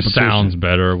better competition. It sounds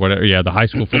better. Whatever. Yeah, the high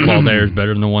school football there is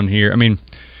better than the one here. I mean,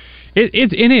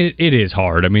 it is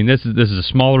hard. I mean, this is a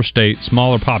smaller state,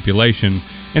 smaller population,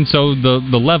 and so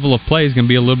the level of play is going to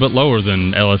be a little bit lower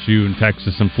than LSU and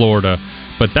Texas and Florida.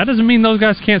 But that doesn't mean those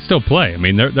guys can't still play. I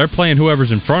mean, they're playing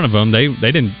whoever's in front of them. They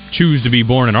didn't choose to be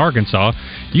born in Arkansas.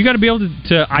 You got to be able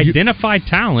to identify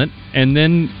talent and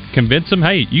then convince them,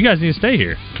 hey, you guys need to stay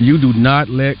here. You do not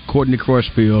let Courtney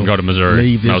Crushfield go to Missouri.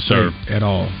 Leave this state at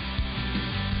all.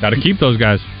 Got to keep those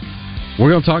guys.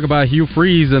 We're going to talk about Hugh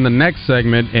Freeze in the next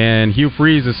segment, and Hugh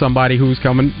Freeze is somebody who's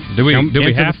coming. Do we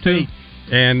have to?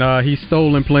 And he's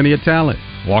stolen plenty of talent.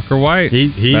 Walker White.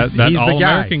 He's that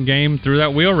All-American game through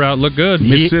that wheel route looked good.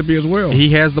 Mississippi as well.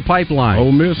 He has the pipeline.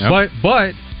 Ole Miss. Yep.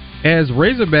 But as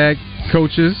Razorback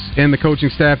coaches and the coaching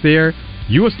staff there,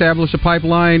 you establish a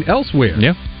pipeline elsewhere.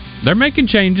 Yeah. They're making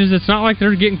changes. It's not like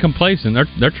they're getting complacent.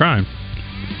 They're trying.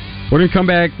 We're going to come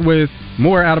back with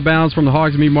more Out of Bounds from the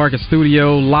Hogs Meat Market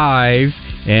Studio live.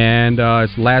 And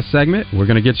it's the last segment. We're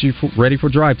going to get you ready for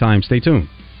drive time. Stay tuned.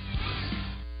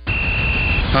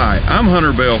 Hi, I'm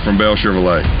Hunter Bell from Bell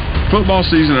Chevrolet. Football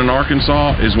season in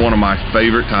Arkansas is one of my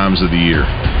favorite times of the year.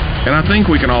 And I think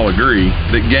we can all agree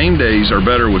that game days are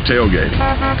better with tailgating.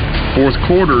 Fourth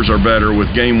quarters are better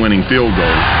with game-winning field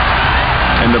goals.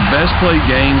 And the best played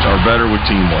games are better with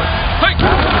teamwork.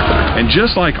 And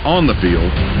just like on the field,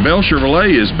 Bell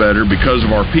Chevrolet is better because of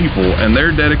our people and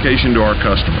their dedication to our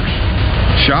customers.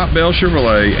 Shop Bell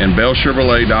Chevrolet and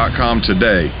BellChevrolet.com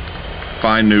today.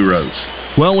 Find new roads.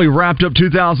 Well, we wrapped up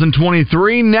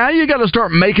 2023. Now you got to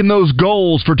start making those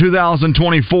goals for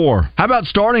 2024. How about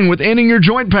starting with ending your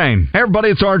joint pain? Hey everybody,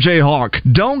 it's RJ Hawk.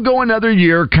 Don't go another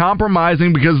year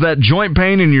compromising because of that joint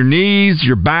pain in your knees,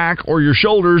 your back, or your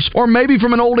shoulders, or maybe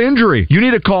from an old injury. You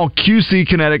need to call QC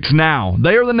Kinetics now.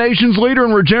 They are the nation's leader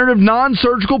in regenerative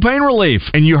non-surgical pain relief.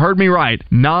 And you heard me right,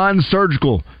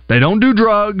 non-surgical. They don't do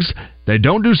drugs, they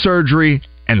don't do surgery,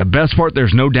 and the best part,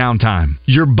 there's no downtime.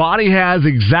 Your body has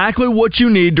exactly what you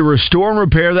need to restore and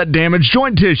repair that damaged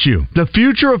joint tissue. The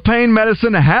future of pain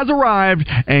medicine has arrived,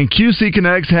 and QC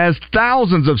Kinetics has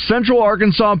thousands of Central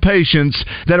Arkansas patients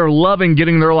that are loving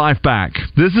getting their life back.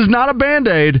 This is not a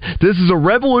Band-Aid. This is a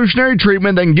revolutionary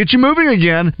treatment that can get you moving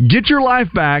again, get your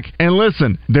life back, and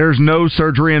listen, there's no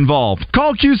surgery involved.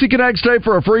 Call QC Kinetics today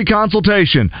for a free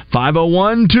consultation.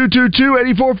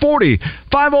 501-222-8440.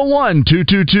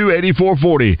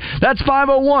 501-222-8440. That's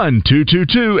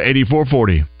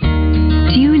 501-222-8440.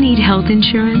 Do you need health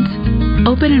insurance?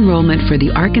 Open enrollment for the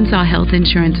Arkansas Health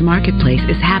Insurance Marketplace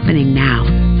is happening now.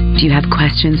 Do you have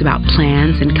questions about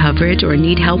plans and coverage or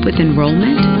need help with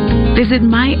enrollment? Visit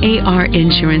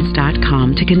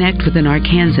myarinsurance.com to connect with an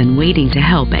Arkansan waiting to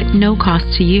help at no cost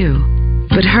to you.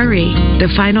 But hurry, the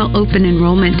final open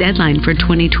enrollment deadline for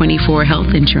 2024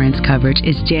 health insurance coverage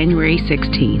is January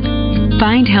 16th.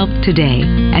 Find help today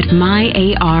at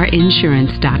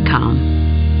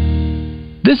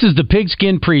myarinsurance.com. This is the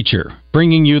Pigskin Preacher,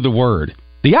 bringing you the word.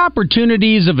 The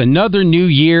opportunities of another new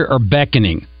year are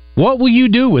beckoning. What will you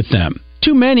do with them?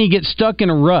 Too many get stuck in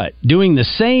a rut, doing the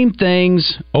same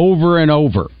things over and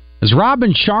over. As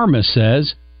Robin Sharma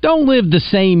says, don't live the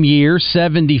same year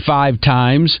 75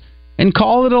 times. And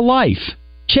call it a life.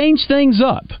 Change things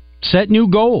up. Set new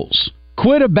goals.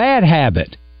 Quit a bad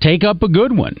habit. Take up a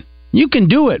good one. You can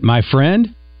do it, my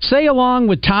friend. Say along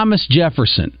with Thomas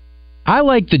Jefferson, I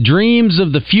like the dreams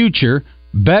of the future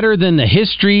better than the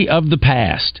history of the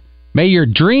past. May your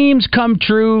dreams come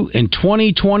true in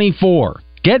 2024.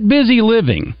 Get busy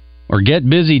living or get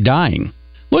busy dying.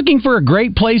 Looking for a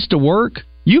great place to work?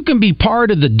 You can be part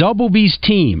of the Double B's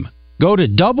team. Go to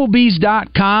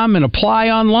doublebees.com and apply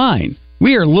online.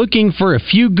 We are looking for a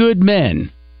few good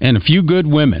men and a few good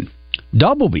women.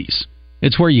 Double B's.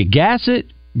 It's where you gas it,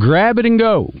 grab it, and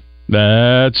go.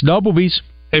 That's Double B's.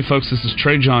 Hey folks, this is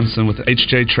Trey Johnson with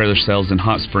HJ Trailer Sales in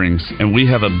Hot Springs, and we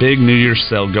have a big New Year's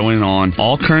sale going on.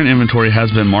 All current inventory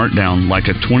has been marked down, like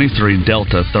a 23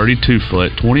 Delta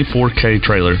 32-foot 24K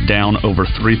trailer down over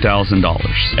 $3,000.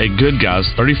 A Good Guys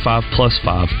 35 plus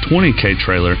 5 20K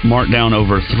trailer marked down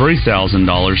over $3,000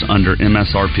 under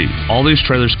MSRP. All these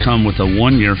trailers come with a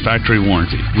 1-year factory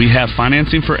warranty. We have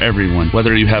financing for everyone,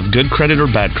 whether you have good credit or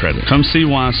bad credit. Come see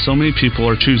why so many people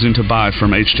are choosing to buy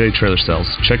from HJ Trailer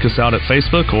Sales. Check us out at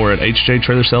Facebook or at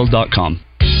hjtrailersales.com.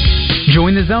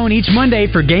 Join the zone each Monday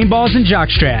for Game Balls and Jock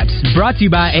Straps. Brought to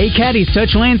you by A Caddy's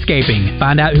Touch Landscaping.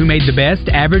 Find out who made the best,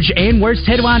 average, and worst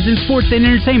headlines in sports and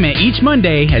entertainment each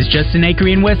Monday as Justin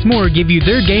Akery and Wes Moore give you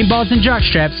their Game Balls and Jock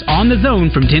Straps on the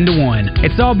zone from 10 to 1.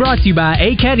 It's all brought to you by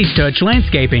A Caddy's Touch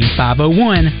Landscaping,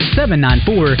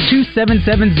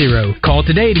 501-794-2770. Call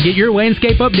today to get your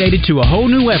landscape updated to a whole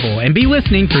new level and be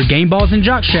listening for Game Balls and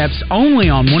Jock Straps only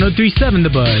on 103.7 The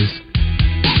Buzz.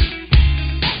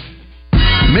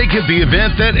 Make it the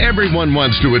event that everyone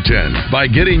wants to attend by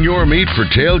getting your meat for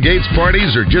tailgates,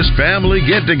 parties, or just family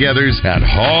get-togethers at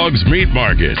Hogs Meat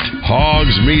Market.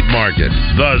 Hogs Meat Market,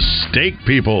 the steak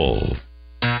people.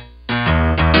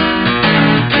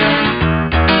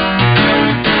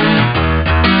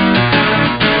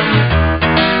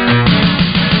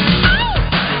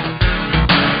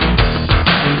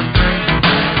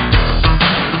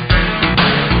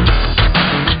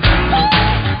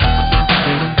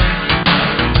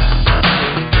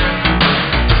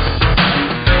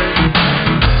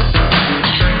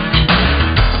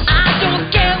 I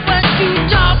don't care what you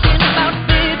talking about,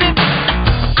 baby.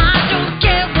 I don't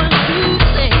care what you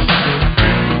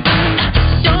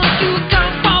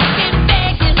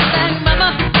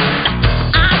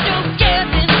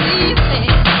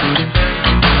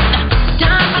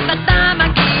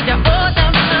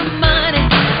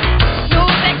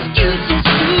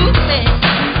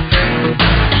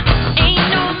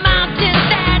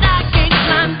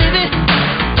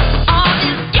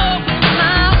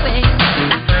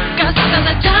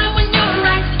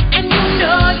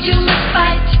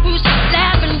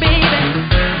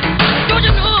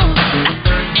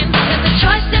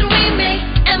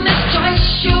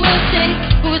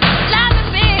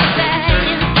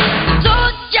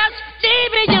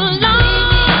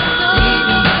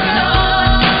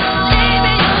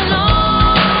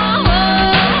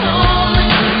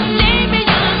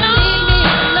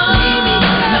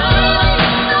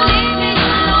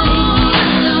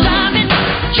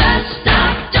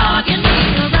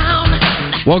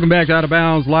Welcome back to Out of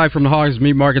Bounds, live from the Hogs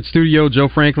Meat Market Studio. Joe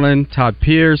Franklin, Todd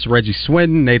Pierce, Reggie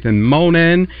Swinton, Nathan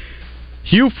Monin.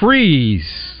 Hugh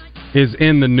Freeze is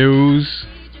in the news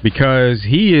because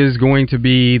he is going to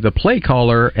be the play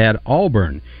caller at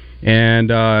Auburn and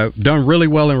done really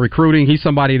well in recruiting. He's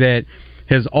somebody that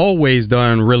has always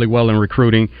done really well in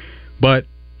recruiting, but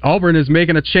Auburn is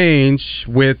making a change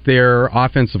with their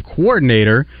offensive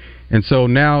coordinator, and so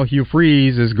now Hugh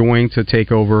Freeze is going to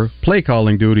take over play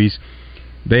calling duties.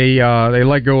 They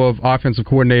let go of offensive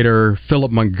coordinator Philip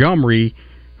Montgomery,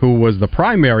 who was the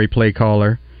primary play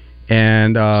caller.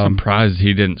 And surprised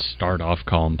he didn't start off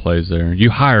calling plays there.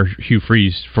 You hire Hugh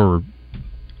Freeze for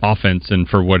offense and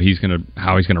for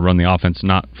how he's gonna run the offense,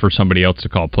 not for somebody else to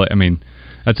call play. I mean,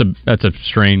 that's a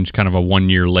strange kind of a 1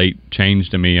 year late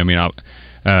change to me. I mean,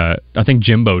 I think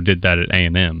Jimbo did that at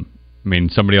A&M. I mean,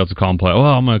 somebody else is calling play. Well,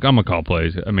 I'm gonna call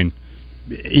plays. I mean,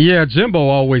 yeah, Jimbo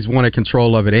always wanted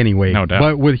control of it anyway. No doubt.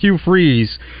 But with Hugh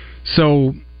Freeze,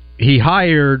 so he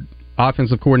hired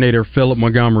offensive coordinator Philip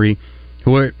Montgomery,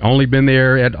 who had only been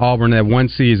there at Auburn that one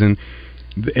season.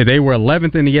 They were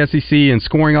 11th in the SEC in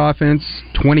scoring offense,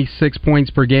 26 points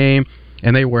per game,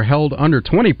 and they were held under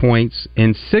 20 points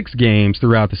in 6 games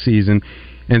throughout the season.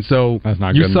 And so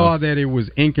you saw that it was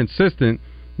inconsistent.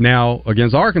 Now,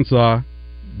 against Arkansas,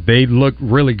 they looked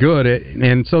really good,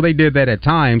 and so they did that at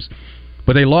times.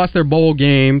 But they lost their bowl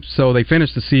game, so they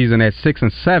finished the season at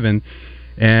 6-7,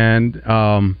 and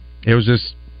it was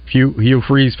just Hugh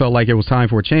Freeze felt like it was time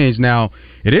for a change. Now,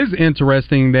 it is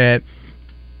interesting that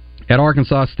at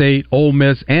Arkansas State, Ole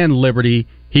Miss, and Liberty,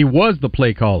 he was the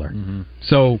play caller. Mm-hmm.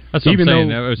 So even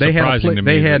though they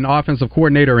had an offensive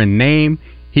coordinator in name,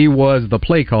 he was the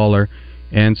play caller.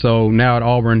 And so now at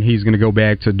Auburn, he's going to go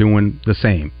back to doing the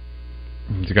same.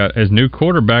 He's got his new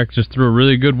quarterback just threw a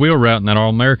really good wheel route in that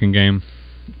All-American game.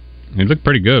 He looked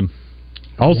pretty good.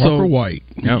 Also, Walker White.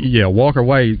 Yep. Yeah, Walker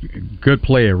White, good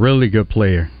player, really good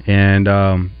player. And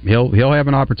he'll have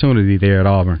an opportunity there at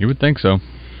Auburn. You would think so.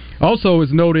 Also,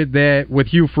 it's noted that with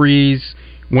Hugh Freeze,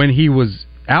 when he was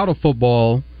out of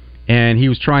football and he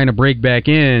was trying to break back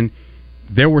in,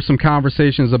 there were some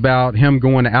conversations about him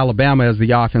going to Alabama as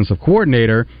the offensive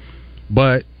coordinator,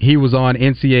 but he was on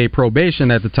NCAA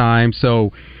probation at the time,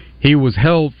 so he was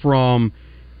held from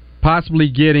possibly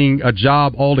getting a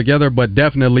job altogether, but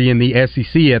definitely in the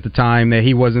SEC at the time that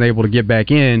he wasn't able to get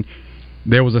back in.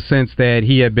 There was a sense that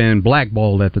he had been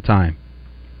blackballed at the time.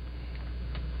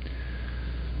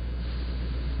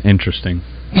 Interesting.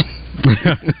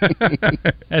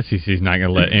 SEC's not going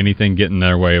to let anything get in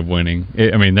their way of winning.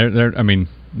 I mean,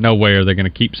 no way are they going to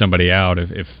keep somebody out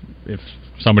if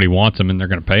somebody wants them and they're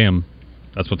going to pay them.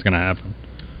 That's what's going to happen.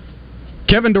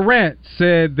 Kevin Durant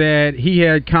said that he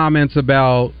had comments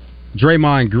about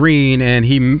Draymond Green, and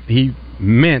he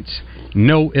meant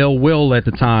no ill will at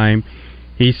the time.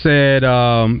 He said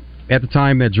at the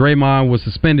time that Draymond was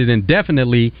suspended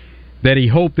indefinitely, that he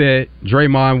hoped that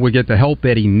Draymond would get the help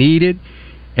that he needed,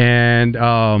 and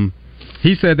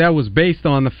he said that was based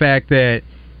on the fact that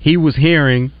he was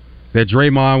hearing that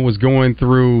Draymond was going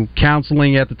through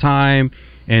counseling at the time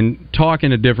and talking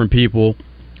to different people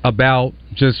about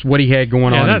just what he had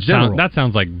going on in general. That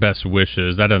sounds like best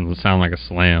wishes. That doesn't sound like a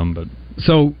slam. But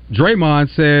so Draymond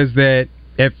says that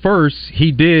at first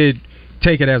he did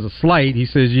take it as a slight. He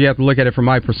says you have to look at it from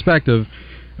my perspective.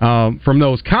 From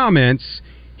those comments,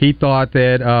 he thought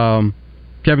that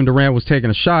Kevin Durant was taking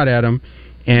a shot at him.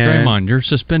 And Draymond, you're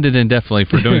suspended indefinitely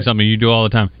for doing something you do all the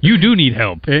time. You do need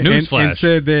help. Newsflash. And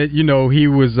said that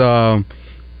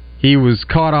he was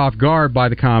caught off guard by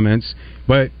the comments.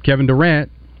 But Kevin Durant,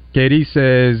 KD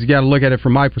says, you got to look at it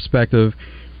from my perspective.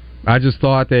 I just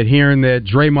thought that hearing that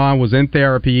Draymond was in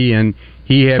therapy and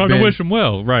he had been wish him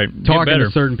well, right? Talking to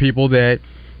certain people, that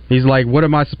he's like, what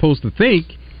am I supposed to think?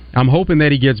 I'm hoping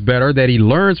that he gets better, that he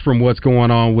learns from what's going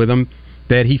on with him,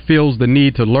 that he feels the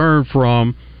need to learn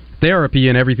from therapy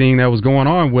and everything that was going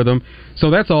on with him. So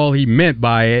that's all he meant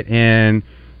by it. And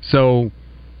so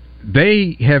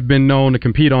they have been known to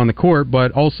compete on the court,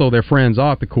 but also they're friends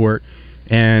off the court.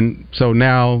 And so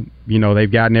now,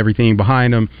 they've gotten everything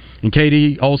behind him. And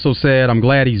KD also said, I'm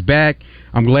glad he's back.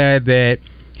 I'm glad that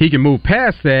he can move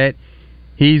past that.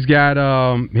 He's got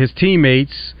his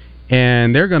teammates,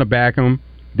 and they're going to back him.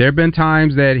 There have been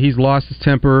times that he's lost his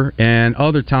temper, and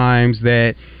other times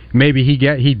that maybe he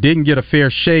didn't get a fair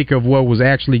shake of what was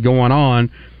actually going on.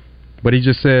 But he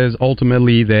just says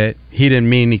ultimately that he didn't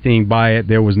mean anything by it.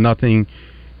 There was nothing,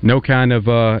 no kind of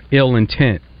ill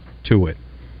intent to it.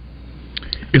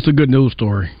 It's a good news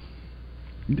story.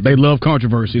 They love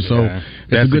controversy, so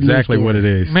that's exactly what it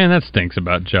is. Man, that stinks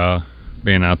about Ja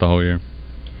being out the whole year.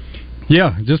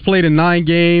 Yeah, just played in 9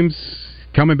 games.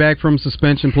 coming back from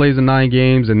suspension, plays in 9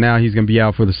 games, and now he's going to be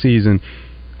out for the season.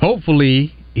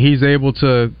 Hopefully, he's able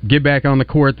to get back on the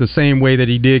court the same way that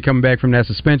he did coming back from that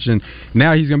suspension.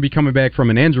 Now he's going to be coming back from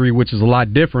an injury, which is a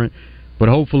lot different, but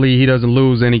hopefully he doesn't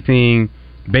lose anything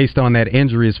based on that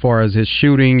injury as far as his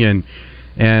shooting and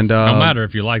no matter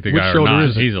if you like the guy or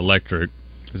not, he's electric.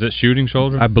 Is it shooting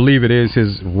shoulder? I believe it is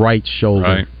his right shoulder.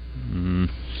 Right. And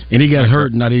he got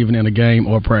hurt not even in a game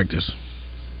or practice.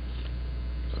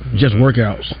 Just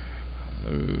workouts.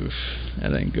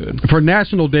 That ain't good. For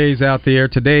national days out there,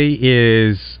 today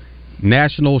is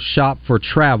National Shop for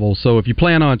Travel. So if you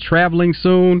plan on traveling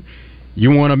soon,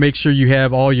 you want to make sure you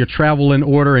have all your travel in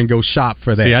order and go shop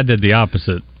for that. See, I did the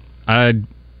opposite.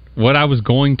 What I was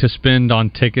going to spend on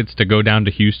tickets to go down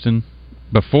to Houston,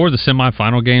 before the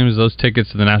semifinal games, those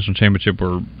tickets to the national championship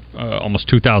were almost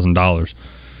 $2,000.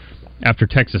 After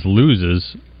Texas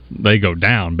loses, they go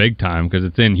down big time because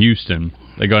it's in Houston.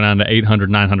 They go down to $800,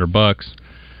 $900.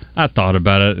 I thought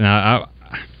about it, and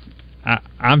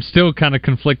I'm still kind of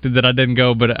conflicted that I didn't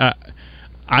go, but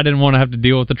I didn't want to have to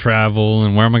deal with the travel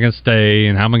and where am I going to stay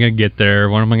and how am I going to get there,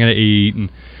 what am I going to eat,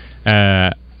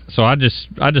 and so I just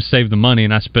saved the money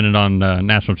and I spent it on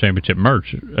national championship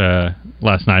merch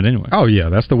last night anyway. Oh yeah,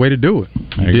 that's the way to do it.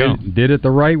 There you go. Did it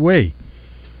the right way.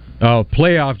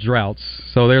 Playoff droughts.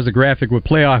 So there's a graphic with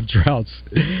playoff droughts.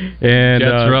 And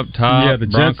Jets are up top. Yeah, the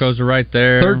Broncos are right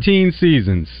there. 13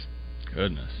 seasons.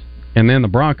 Goodness. And then the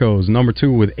Broncos, number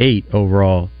 2 with 8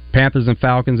 overall. Panthers and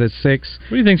Falcons at 6. What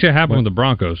do you think's going to happen with the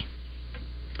Broncos?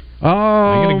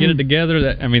 Are they going to get it together?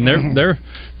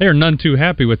 They are none too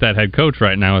happy with that head coach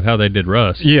right now with how they did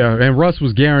Russ. Yeah, and Russ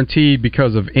was guaranteed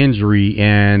because of injury,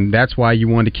 and that's why you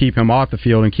wanted to keep him off the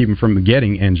field and keep him from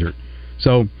getting injured.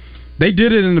 So they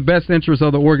did it in the best interest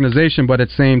of the organization, but at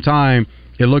the same time,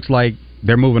 it looks like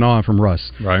they're moving on from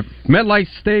Russ. Right. MetLife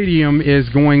Stadium is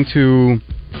going to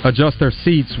adjust their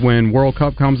seats when World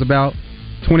Cup comes about.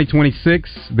 2026,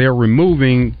 they're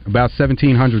removing about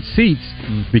 1,700 seats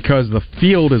because the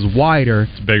field is wider.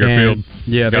 It's a bigger field.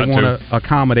 Yeah, they want to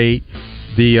accommodate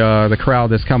the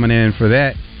crowd that's coming in for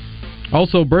that.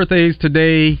 Also, birthdays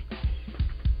today.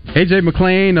 A.J.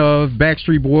 McClain of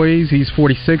Backstreet Boys, he's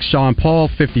 46. Sean Paul,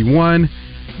 51.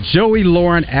 Joey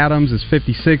Lauren Adams is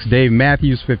 56. Dave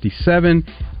Matthews, 57.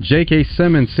 J.K.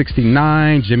 Simmons,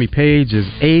 69. Jimmy Page is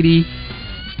 80.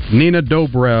 Nina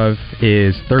Dobrev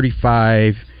is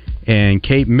 35, and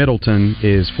Kate Middleton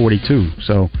is 42.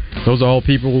 So those are all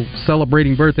people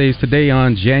celebrating birthdays today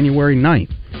on January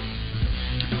 9th.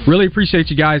 Really appreciate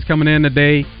you guys coming in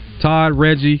today. Todd,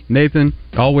 Reggie, Nathan,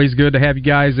 always good to have you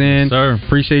guys in. Sir.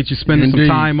 Appreciate you spending some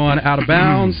time on Out of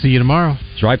Bounds. See you tomorrow.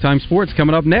 Drive Time Sports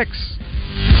coming up next.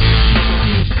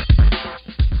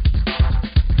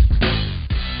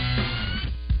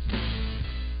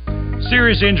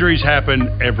 Serious injuries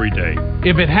happen every day.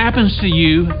 If it happens to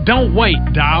you, don't wait.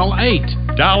 Dial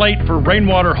 8. Dial 8 for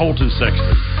Rainwater Holton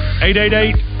Sexton.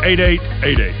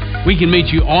 888-8888. We can meet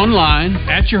you online,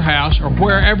 at your house, or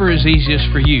wherever is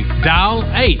easiest for you. Dial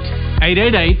 8.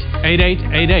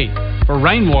 888-8888 for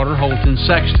Rainwater Holton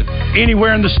Sexton.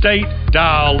 Anywhere in the state,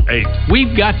 dial 8.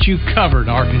 We've got you covered,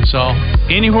 Arkansas.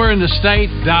 Anywhere in the state,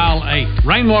 dial 8.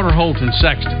 Rainwater Holton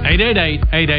Sexton. 888-8888.